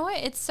 Yeah. You know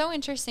what? It's so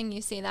interesting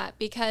you say that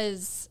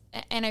because,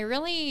 and I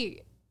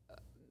really.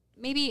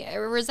 Maybe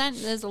resent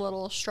is a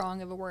little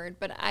strong of a word,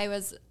 but I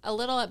was a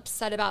little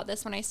upset about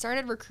this when I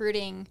started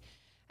recruiting.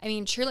 I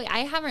mean, truly,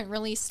 I haven't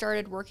really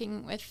started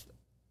working with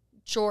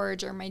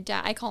George or my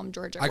dad. I call him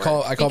George. I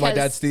call my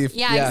dad Steve.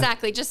 Yeah,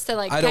 exactly. Just to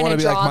like, I don't want to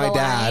be like my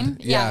dad. Line.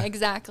 Yeah,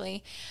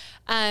 exactly.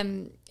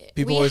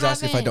 People always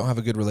ask if I don't have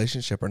a good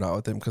relationship or not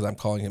with him because I'm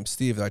calling him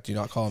Steve. Like, do you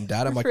not call him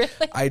dad? I'm like, really?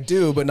 I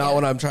do, but not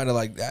when I'm trying to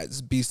like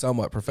be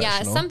somewhat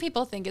professional. Yeah, some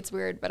people think it's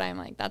weird, but I'm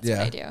like, that's what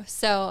I do.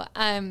 So,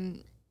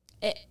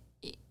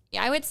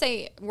 I would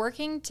say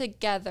working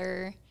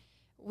together,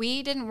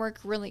 we didn't work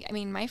really. I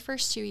mean, my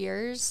first 2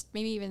 years,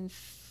 maybe even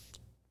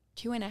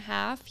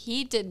 2.5,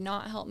 he did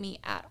not help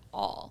me at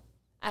all.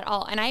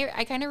 And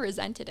I kind of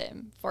resented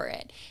him for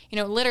it. You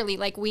know, literally,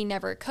 like, we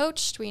never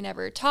coached, we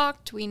never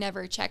talked, we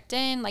never checked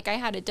in. Like, I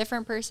had a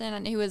different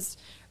person who was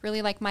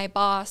really like my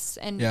boss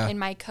and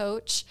my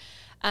coach.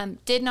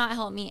 Did not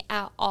help me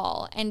at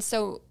all. And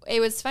so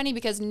it was funny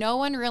because no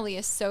one really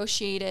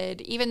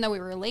associated, even though we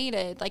were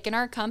related, like in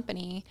our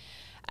company.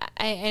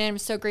 And I'm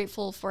so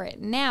grateful for it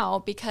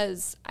now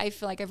because I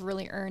feel like I've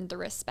really earned the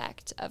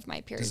respect of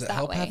my peers. Does it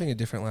help having a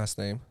different last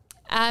name?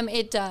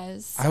 It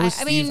does. I was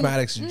Steve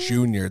Maddox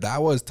Jr.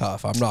 That was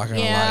tough. I'm not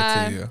going to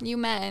lie to you. You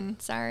men.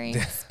 Sorry.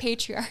 It's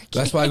patriarchy.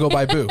 That's why I go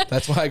by Boo.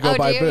 That's why I go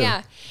by Boo.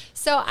 Yeah.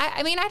 So,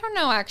 I mean, I don't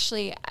know,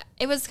 actually.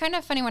 It was kind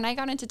of funny when I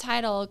got into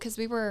title because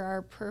we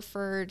were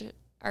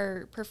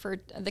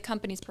the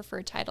company's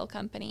preferred title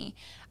company.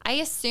 I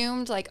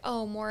assumed like,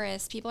 oh,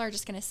 Morris, people are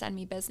just going to send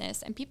me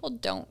business, and people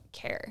don't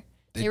care.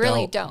 They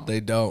really don't. They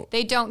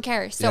don't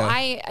care. So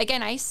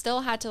I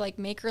still had to like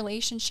make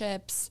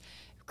relationships,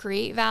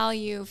 create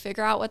value,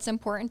 figure out what's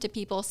important to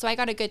people. So I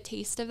got a good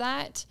taste of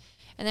that.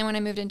 And then when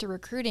I moved into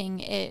recruiting,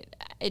 it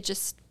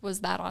just was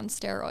that on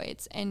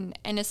steroids. And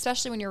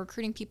especially when you're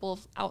recruiting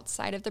people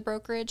outside of the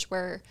brokerage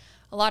where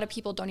a lot of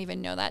people don't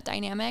even know that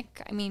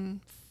dynamic. I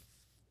mean,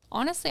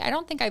 honestly, I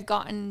don't think I've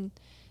gotten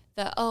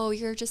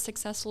you're just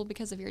successful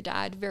because of your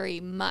dad very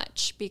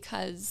much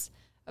because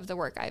of the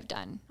work I've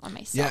done on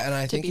myself. Yeah, and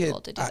I think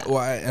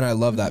I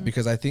love that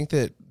because I think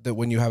that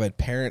when you have a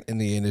parent in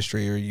the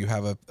industry or you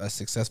have a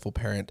successful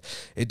parent,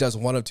 it does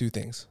one of two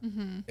things.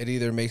 It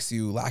either makes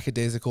you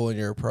lackadaisical in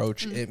your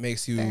approach, it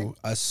makes you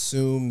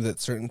assume that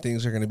certain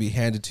things are going to be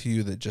handed to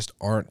you that just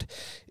aren't.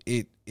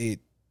 It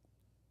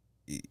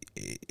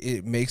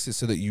makes it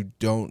so that you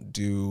don't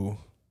do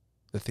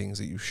the things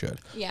that you should.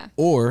 Yeah.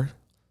 Or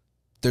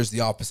there's the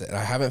opposite. And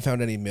I haven't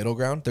found any middle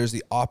ground. There's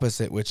the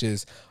opposite, which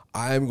is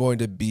I'm going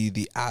to be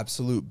the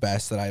absolute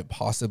best that I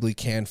possibly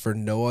can for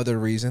no other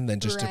reason than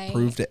just to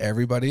prove to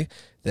everybody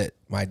that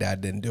my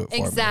dad didn't do it for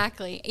me.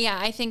 Exactly. Yeah,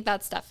 I think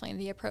that's definitely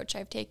the approach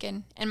I've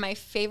taken. And my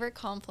favorite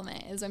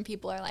compliment is when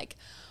people are like,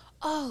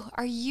 oh,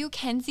 are you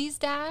Kenzie's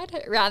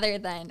dad? Rather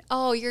than,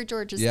 oh, you're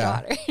George's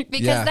daughter.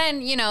 Because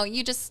then,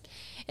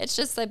 it's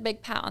just a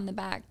big pat on the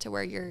back to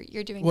where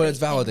you're doing. Well, it's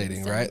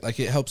validating, right? Like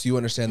it helps you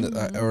understand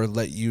that or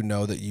let you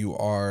know that you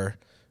are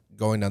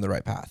going down the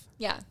right path.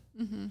 Yeah.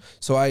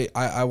 So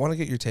I want to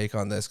get your take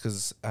on this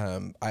because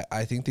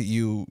I think that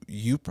you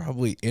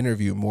probably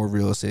interview more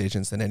real estate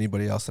agents than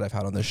anybody else that I've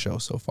had on this show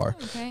so far,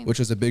 which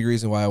was a big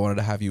reason why I wanted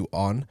to have you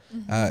on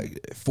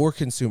for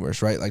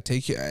consumers, right? Like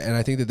and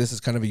I think that this is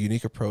kind of a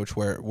unique approach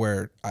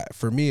where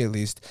for me at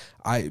least,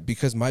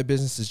 because my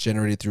business is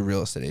generated through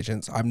real estate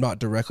agents, I'm not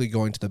directly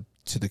going to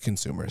the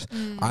consumers.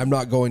 I'm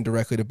not going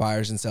directly to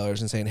buyers and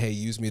sellers and saying, hey,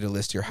 use me to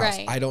list your house.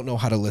 I don't know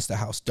how to list a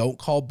house. Don't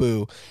call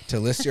Boo to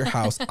list your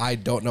house. I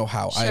don't know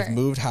how. I've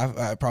moved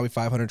probably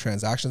 500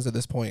 transactions at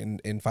this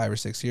point in 5 or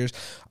 6 years.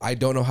 I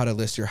don't know how to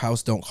list your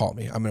house. Don't call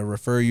me. I'm going to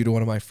refer you to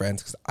one of my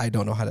friends because I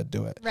don't know how to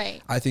do it.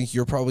 Right. I think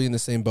you're probably in the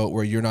same boat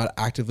where you're not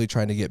actively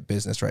trying to get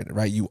business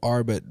right? You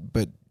are, but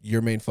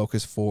your main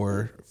focus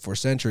for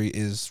Century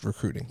is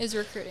recruiting.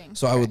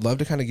 So I would love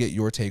to kind of get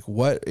your take.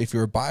 What, if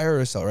you're a buyer or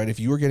a seller, right? If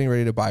you were getting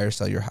ready to buy or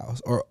sell your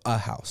house or a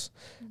house,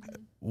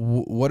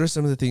 what are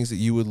some of the things that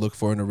you would look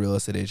for in a real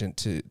estate agent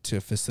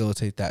to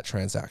facilitate that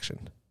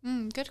transaction?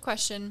 Good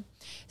question.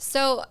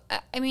 So,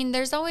 I mean,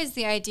 there's always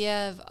the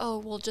idea of, oh,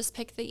 we'll just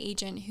pick the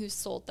agent who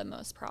sold the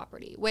most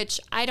property, which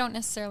I don't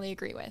necessarily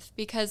agree with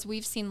because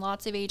we've seen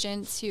lots of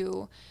agents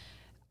who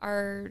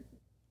are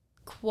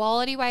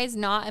quality-wise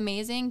not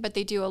amazing, but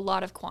they do a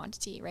lot of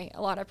quantity, right?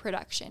 A lot of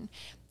production.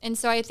 And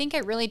so I think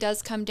it really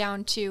does come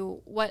down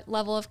to what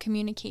level of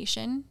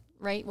communication,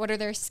 right? What are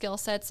their skill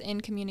sets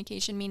in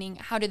communication, meaning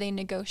how do they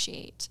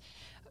negotiate?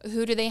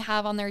 Who do they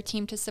have on their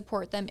team to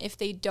support them if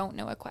they don't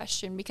know a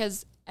question?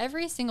 Because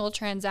every single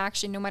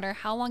transaction, no matter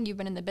how long you've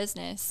been in the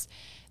business,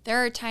 there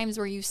are times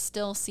where you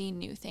still see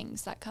new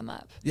things that come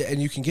up. Yeah,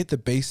 and you can get the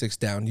basics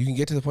down. You can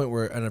get to the point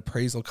where an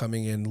appraisal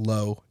coming in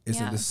low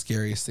isn't the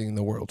scariest thing in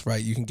the world,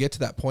 right? You can get to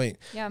that point.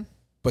 Yeah.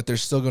 But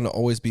there's still going to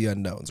always be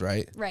unknowns,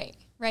 right? Right.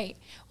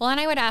 Well, and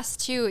I would ask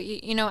too,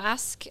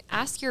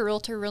 ask your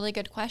realtor really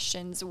good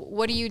questions.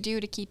 What do you do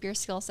to keep your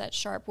skill set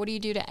sharp? What do you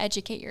do to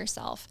educate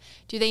yourself?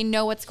 Do they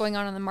know what's going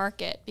on in the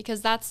market?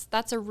 Because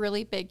that's a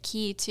really big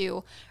key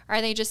to,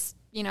 are they just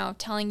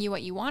telling you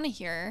what you want to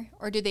hear,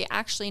 or do they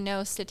actually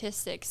know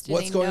statistics?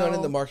 What's going on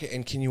in the market,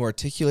 and can you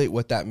articulate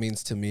what that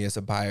means to me as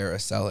a buyer or a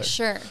seller?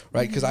 Sure.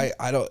 Right, because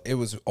I don't. It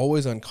was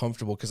always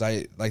uncomfortable because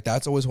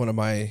that's always one of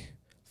my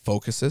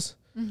focuses.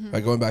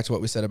 Like going back to what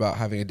we said about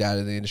having a dad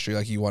in the industry,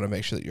 like you want to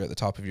make sure that you're at the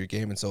top of your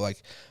game, and so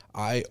like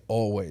I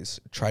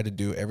always try to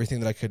do everything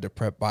that I could to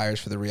prep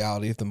buyers for the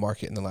reality of the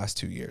market in the last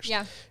 2 years.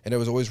 Yeah. And it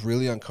was always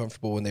really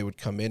uncomfortable when they would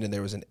come in and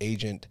there was an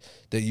agent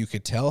that you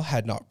could tell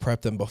had not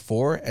prepped them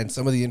before, and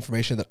some of the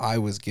information that I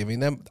was giving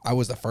them, I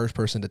was the first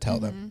person to tell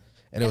them.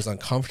 And it was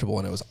uncomfortable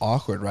and it was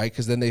awkward, right?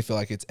 Because then they feel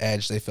like it's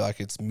edge. They feel like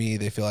it's me.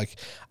 They feel like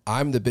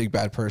I'm the big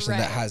bad person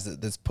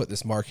that's put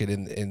this market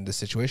in the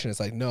situation.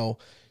 It's like, no,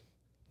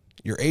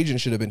 your agent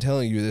should have been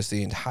telling you this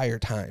the entire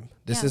time.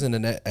 This isn't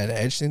an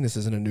edge thing. This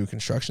isn't a new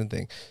construction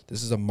thing.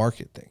 This is a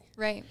market thing.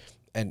 Right.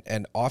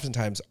 And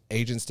oftentimes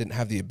agents didn't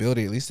have the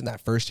ability, at least in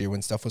that first year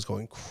when stuff was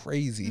going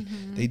crazy,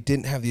 they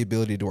didn't have the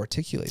ability to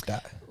articulate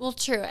that. Well,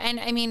 true. And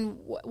I mean,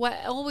 what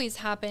always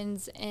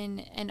happens in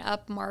an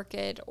up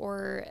market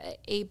or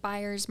a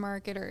buyer's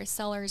market or a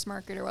seller's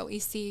market, or what we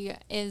see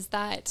is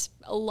that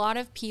a lot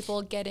of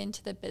people get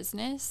into the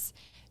business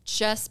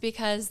just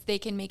because they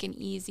can make an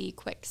easy,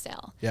 quick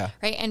sale. Yeah.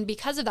 Right. And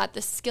because of that,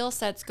 the skill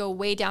sets go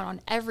way down on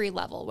every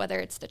level,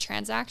 whether it's the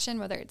transaction,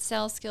 whether it's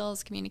sales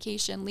skills,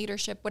 communication,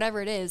 leadership, whatever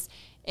it is,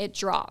 it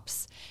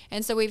drops.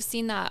 And so we've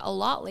seen that a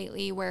lot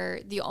lately,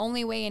 where the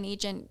only way an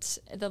agent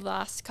the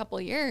last couple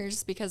of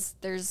years, because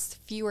there's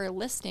fewer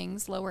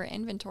listings, lower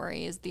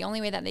inventory, is the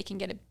only way that they can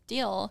get a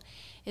deal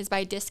is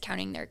by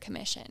discounting their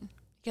commission,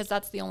 because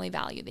that's the only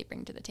value they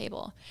bring to the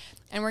table.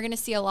 And we're going to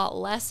see a lot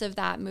less of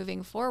that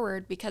moving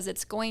forward because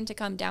it's going to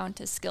come down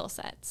to skill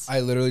sets. I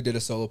literally did a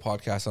solo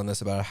podcast on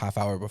this about a half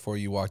hour before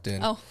you walked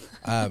in. Oh.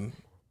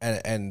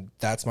 And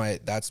that's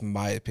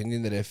my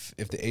opinion, that if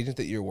the agent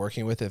that you're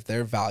working with, if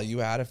their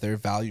value add, if their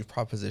value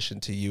proposition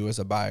to you as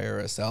a buyer or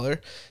a seller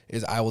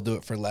is I will do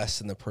it for less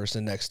than the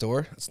person next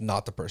door, it's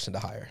not the person to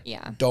hire.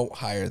 Yeah. Don't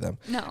hire them.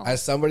 No.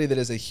 As somebody that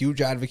is a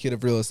huge advocate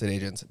of real estate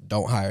agents,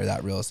 don't hire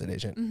that real estate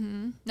agent.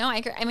 Mm-hmm. No, I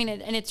agree. I mean,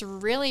 and it's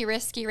really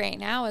risky right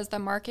now as the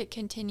market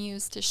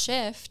continues to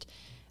shift.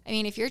 I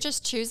mean, if you're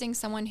just choosing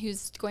someone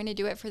who's going to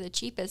do it for the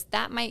cheapest,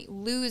 that might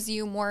lose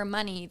you more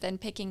money than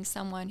picking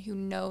someone who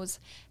knows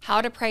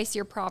how to price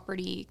your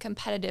property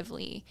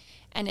competitively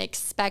and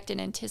expect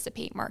and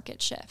anticipate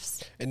market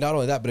shifts. And not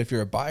only that, but if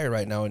you're a buyer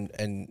right now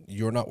and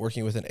you're not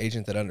working with an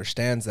agent that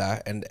understands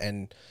that,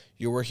 and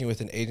you're working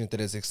with an agent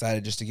that is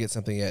excited just to get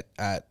something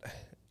at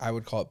I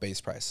would call it base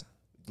price.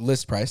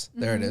 List price.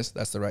 There it is.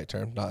 That's the right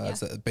term.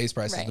 That's the base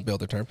price is the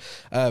builder term.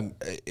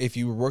 If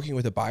you were working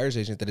with a buyer's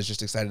agent that is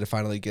just excited to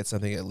finally get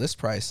something at list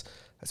price,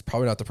 that's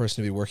probably not the person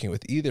to be working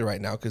with either right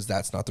now, because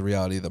that's not the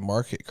reality of the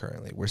market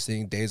currently. We're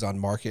seeing days on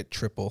market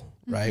triple,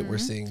 right? We're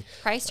seeing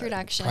price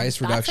reductions.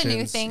 That's a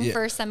new thing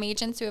for some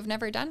agents who have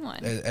never done one.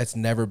 It's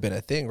never been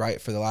a thing, right?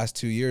 For the last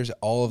 2 years,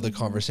 all of the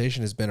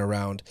conversation has been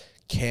around,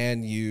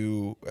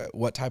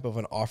 what type of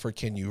an offer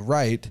can you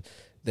write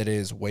that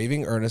is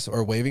waiving earnest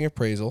or waiving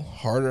appraisal,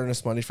 hard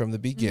earnest money from the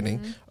beginning,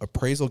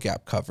 appraisal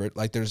gap covered.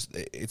 Like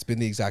it's been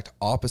the exact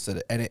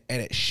opposite. And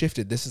it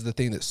shifted. This is the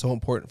thing that's so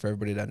important for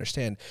everybody to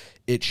understand.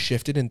 It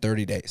shifted in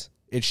 30 days.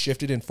 It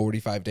shifted in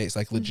 45 days.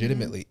 Like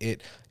legitimately,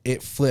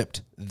 it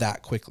flipped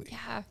that quickly.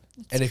 Yeah.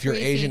 And if your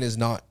agent is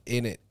not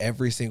in it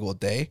every single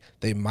day,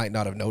 they might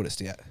not have noticed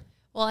yet.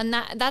 Well, and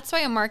that's why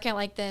a market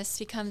like this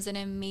becomes an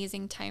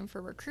amazing time for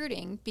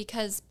recruiting,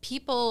 because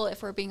people,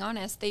 if we're being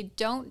honest, they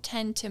don't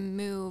tend to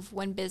move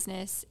when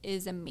business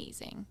is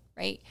amazing,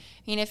 right?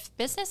 I mean, if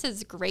business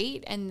is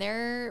great and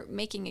they're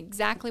making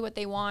exactly what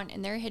they want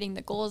and they're hitting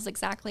the goals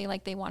exactly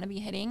like they want to be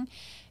hitting,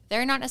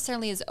 they're not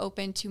necessarily as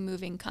open to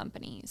moving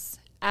companies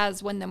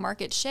as when the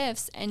market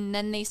shifts and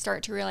then they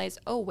start to realize,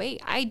 oh, wait,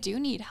 I do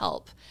need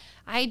help.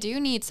 I do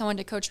need someone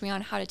to coach me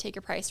on how to take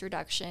a price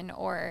reduction,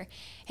 or,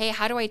 hey,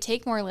 how do I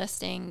take more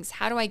listings?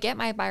 How do I get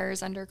my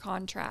buyers under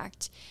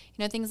contract?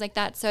 You know, things like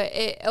that. So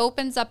it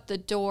opens up the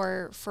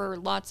door for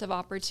lots of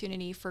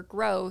opportunity for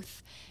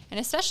growth, and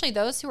especially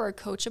those who are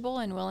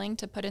coachable and willing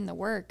to put in the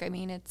work. I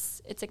mean,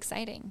 it's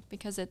exciting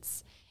because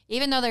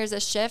even though there's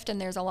a shift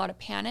and there's a lot of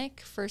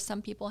panic for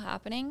some people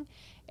happening,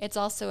 it's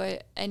also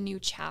a new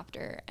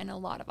chapter and a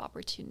lot of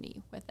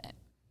opportunity with it.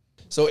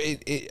 So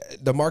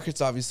the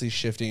market's obviously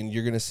shifting.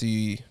 You're going to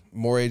see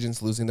more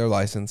agents losing their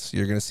license.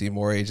 You're going to see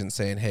more agents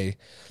saying, hey,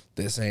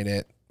 this ain't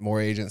it.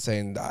 More agents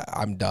saying,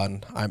 I'm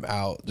done. I'm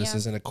out. This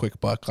isn't a quick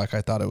buck like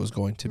I thought it was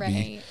going to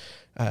be.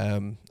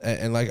 And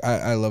like,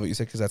 I love what you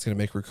said, because that's going to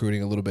make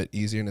recruiting a little bit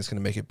easier and it's going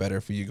to make it better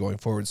for you going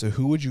forward. So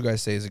who would you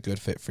guys say is a good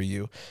fit for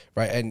you?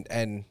 Right.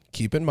 And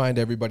keep in mind,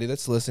 everybody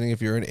that's listening,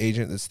 if you're an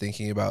agent that's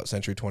thinking about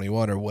Century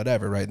 21 or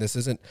whatever, right?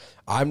 And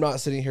I'm not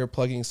sitting here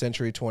plugging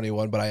Century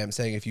 21, but I am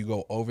saying if you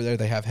go over there,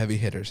 they have heavy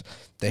hitters.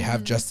 They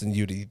have Justin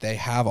Udy. They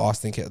have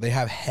Austin. They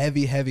have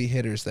heavy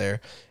hitters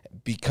there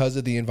because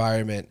of the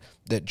environment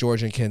that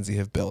George and Makenzie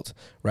have built.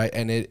 Right.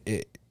 And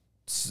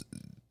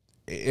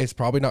it's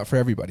probably not for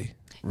everybody.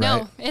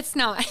 Right? No, it's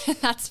not.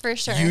 That's for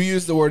sure. You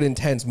used the word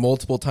intense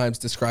multiple times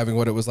describing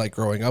what it was like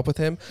growing up with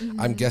him.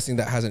 I'm guessing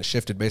that hasn't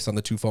shifted based on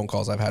the 2 phone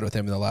calls I've had with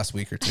him in the last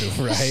week or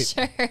 2, right?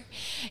 Sure.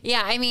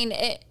 Yeah, I mean,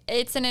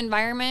 it's an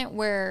environment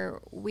where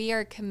we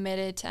are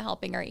committed to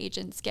helping our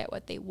agents get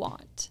what they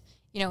want.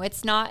 You know,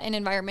 it's not an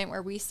environment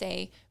where we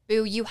say,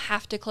 boo, you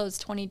have to close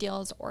 20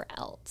 deals or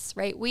else,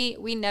 right? We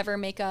never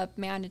make up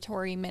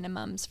mandatory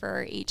minimums for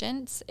our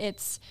agents.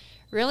 It's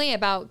really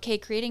about,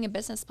 creating a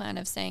business plan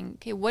of saying,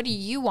 what do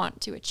you want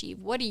to achieve?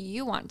 What do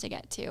you want to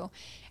get to?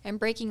 And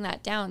breaking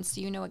that down so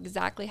you know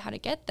exactly how to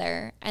get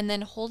there, and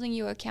then holding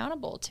you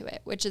accountable to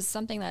it, which is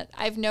something that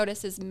I've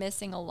noticed is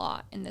missing a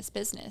lot in this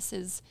business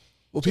is.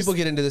 Well, people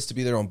get into this to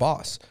be their own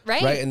boss,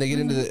 right? And they get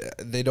into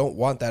they don't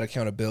want that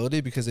accountability,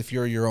 because if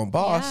you're your own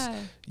boss,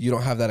 you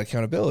don't have that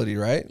accountability,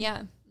 right?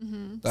 Yeah.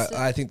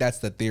 I think that's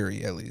the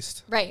theory, at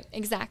least. Right,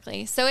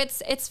 exactly. So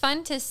it's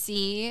fun to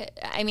see.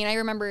 I mean, I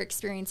remember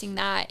experiencing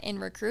that in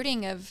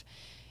recruiting of,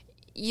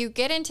 you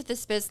get into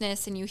this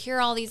business and you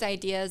hear all these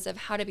ideas of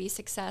how to be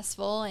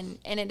successful, and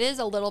it is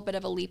a little bit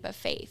of a leap of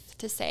faith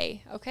to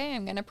say, okay,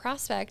 I'm going to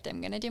prospect,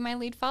 I'm going to do my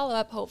lead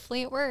follow-up,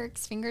 hopefully it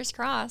works, fingers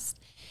crossed.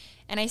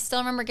 And I still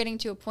remember getting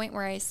to a point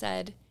where I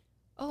said,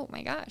 oh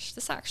my gosh,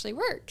 this actually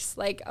works.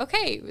 Like,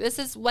 okay, this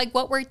is like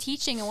what we're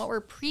teaching and what we're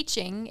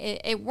preaching,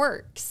 it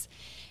works.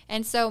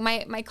 And so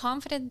my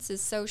confidence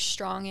is so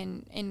strong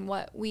in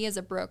what we as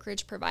a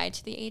brokerage provide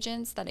to the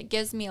agents that it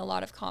gives me a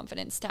lot of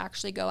confidence to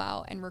actually go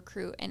out and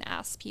recruit and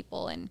ask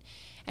people and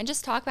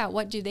just talk about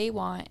what do they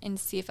want and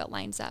see if it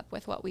lines up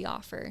with what we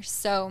offer.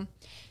 So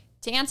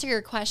to answer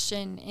your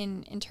question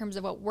in terms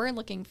of what we're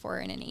looking for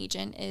in an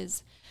agent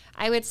is,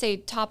 I would say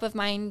top of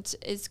mind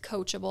is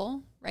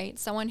coachable, right?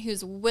 Someone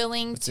who's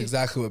willing That's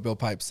exactly what Bill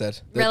Pipe said.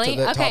 Really?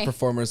 That top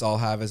performers all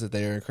have is that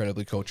they are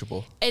incredibly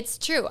coachable. It's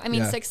true. I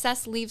mean,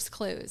 success leaves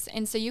clues.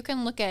 And so you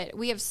can look at,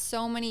 we have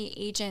so many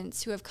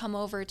agents who have come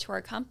over to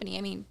our company.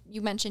 I mean,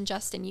 you mentioned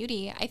Justin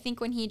Udy. I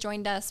think when he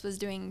joined us was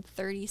doing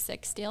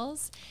 36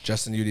 deals.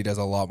 Justin Udy does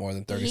a lot more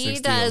than 36 deals.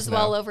 He does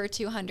well over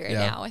 200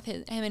 now with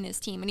him and his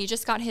team. And he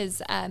just got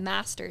his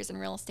master's in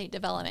real estate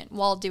development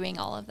while doing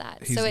all of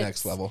that. He's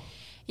next level.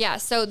 Yeah.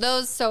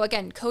 So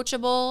again,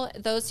 coachable,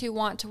 those who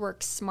want to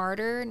work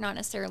smarter, not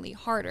necessarily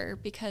harder,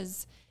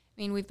 because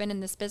I mean, we've been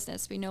in this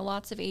business. We know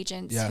lots of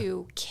agents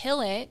who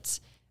kill it,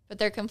 but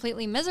they're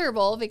completely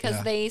miserable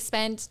because they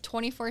spend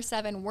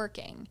 24/7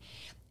 working.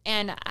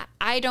 And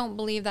I don't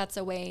believe that's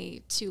a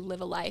way to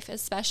live a life,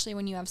 especially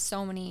when you have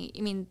so many.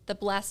 I mean, the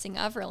blessing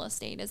of real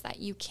estate is that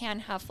you can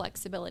have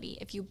flexibility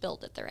if you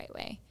build it the right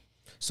way.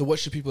 So what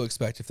should people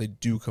expect if they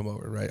do come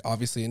over, right?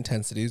 Obviously,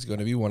 intensity is going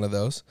to be one of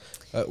those.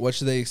 What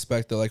should they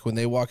expect, though? Like when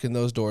they walk in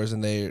those doors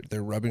and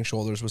they're rubbing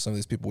shoulders with some of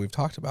these people we've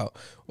talked about,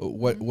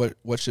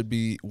 what should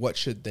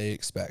they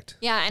expect?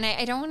 Yeah, and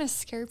I don't want to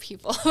scare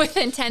people with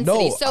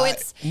intensity.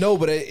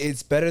 But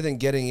it's better than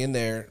getting in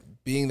there,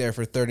 being there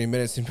for 30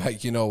 minutes and be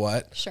like, you know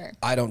what? Sure.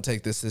 I don't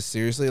take this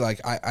seriously.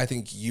 Like, I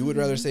think you would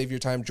rather save your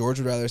time. George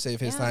would rather save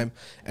his time.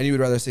 And you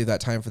would rather save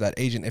that time for that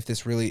agent if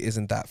this really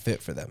isn't that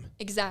fit for them.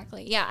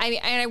 Exactly. Yeah.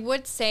 I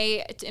would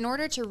say in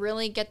order to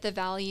really get the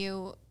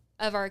value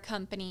of our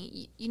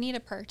company, you need to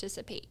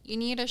participate. You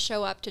need to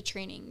show up to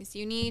trainings.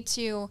 You need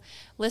to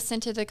listen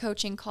to the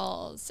coaching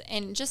calls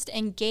and just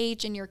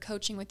engage in your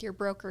coaching with your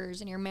brokers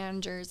and your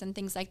managers and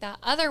things like that.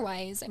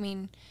 Otherwise, I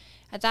mean,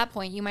 at that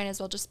point, you might as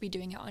well just be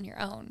doing it on your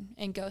own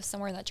and go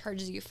somewhere that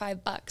charges you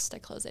 $5 to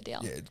close a deal.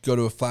 Yeah, go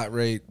to a flat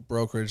rate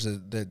brokerage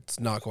that's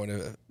not going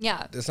to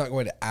that's not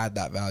going to add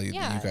that value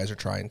that you guys are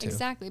trying to.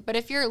 Exactly. But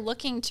if you're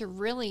looking to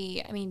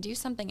really, I mean, do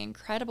something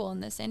incredible in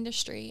this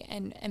industry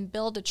and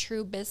build a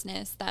true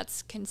business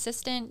that's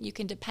consistent, you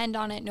can depend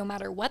on it no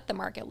matter what the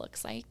market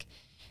looks like,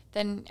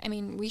 then, I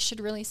mean, we should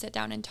really sit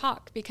down and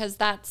talk, because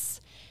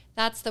that's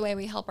the way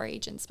we help our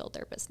agents build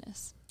their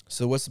business.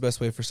 So what's the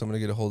best way for someone to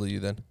get a hold of you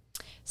then?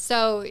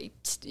 So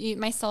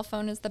my cell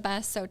phone is the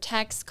best. So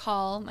text,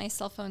 call. My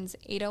cell phone's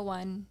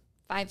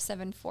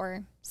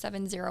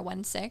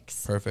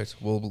 801-574-7016. Perfect.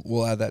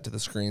 We'll add that to the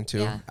screen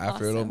too. Yeah,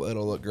 after awesome.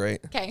 It'll look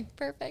great. Okay,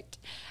 perfect.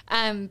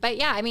 But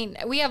yeah, I mean,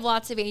 we have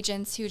lots of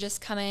agents who just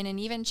come in and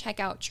even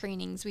check out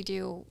trainings. We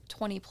do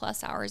 20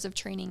 plus hours of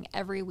training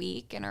every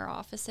week in our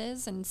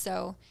offices. And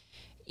so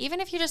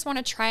even if you just want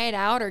to try it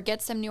out or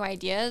get some new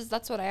ideas,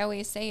 that's what I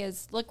always say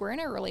is, look, we're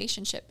in a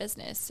relationship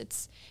business.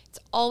 It's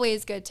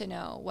always good to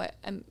know what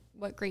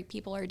great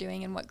people are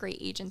doing and what great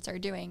agents are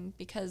doing,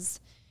 because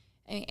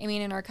I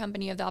mean, in our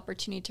company, you have the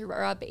opportunity to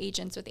rub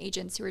agents with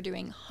agents who are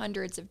doing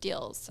hundreds of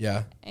deals.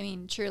 Yeah. I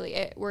mean,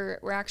 truly,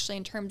 we're actually,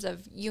 in terms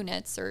of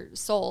units or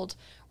sold,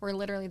 we're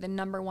literally the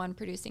 #1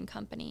 producing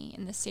company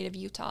in the state of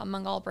Utah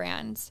among all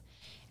brands.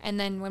 And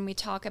then when we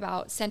talk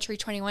about Century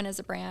 21 as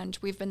a brand,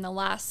 we've been the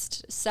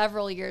last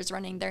several years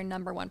running their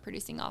 #1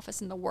 producing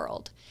office in the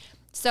world.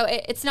 So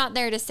it's not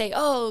there to say,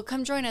 oh,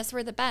 come join us,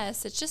 we're the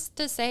best. It's just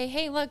to say,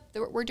 hey, look,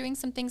 we're doing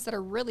some things that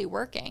are really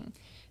working.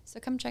 So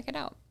come check it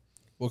out.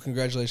 Well,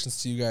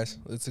 congratulations to you guys.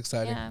 It's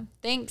exciting. Yeah,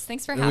 thanks.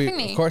 Thanks for having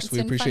me. Of course, we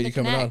appreciate you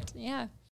coming on. Yeah.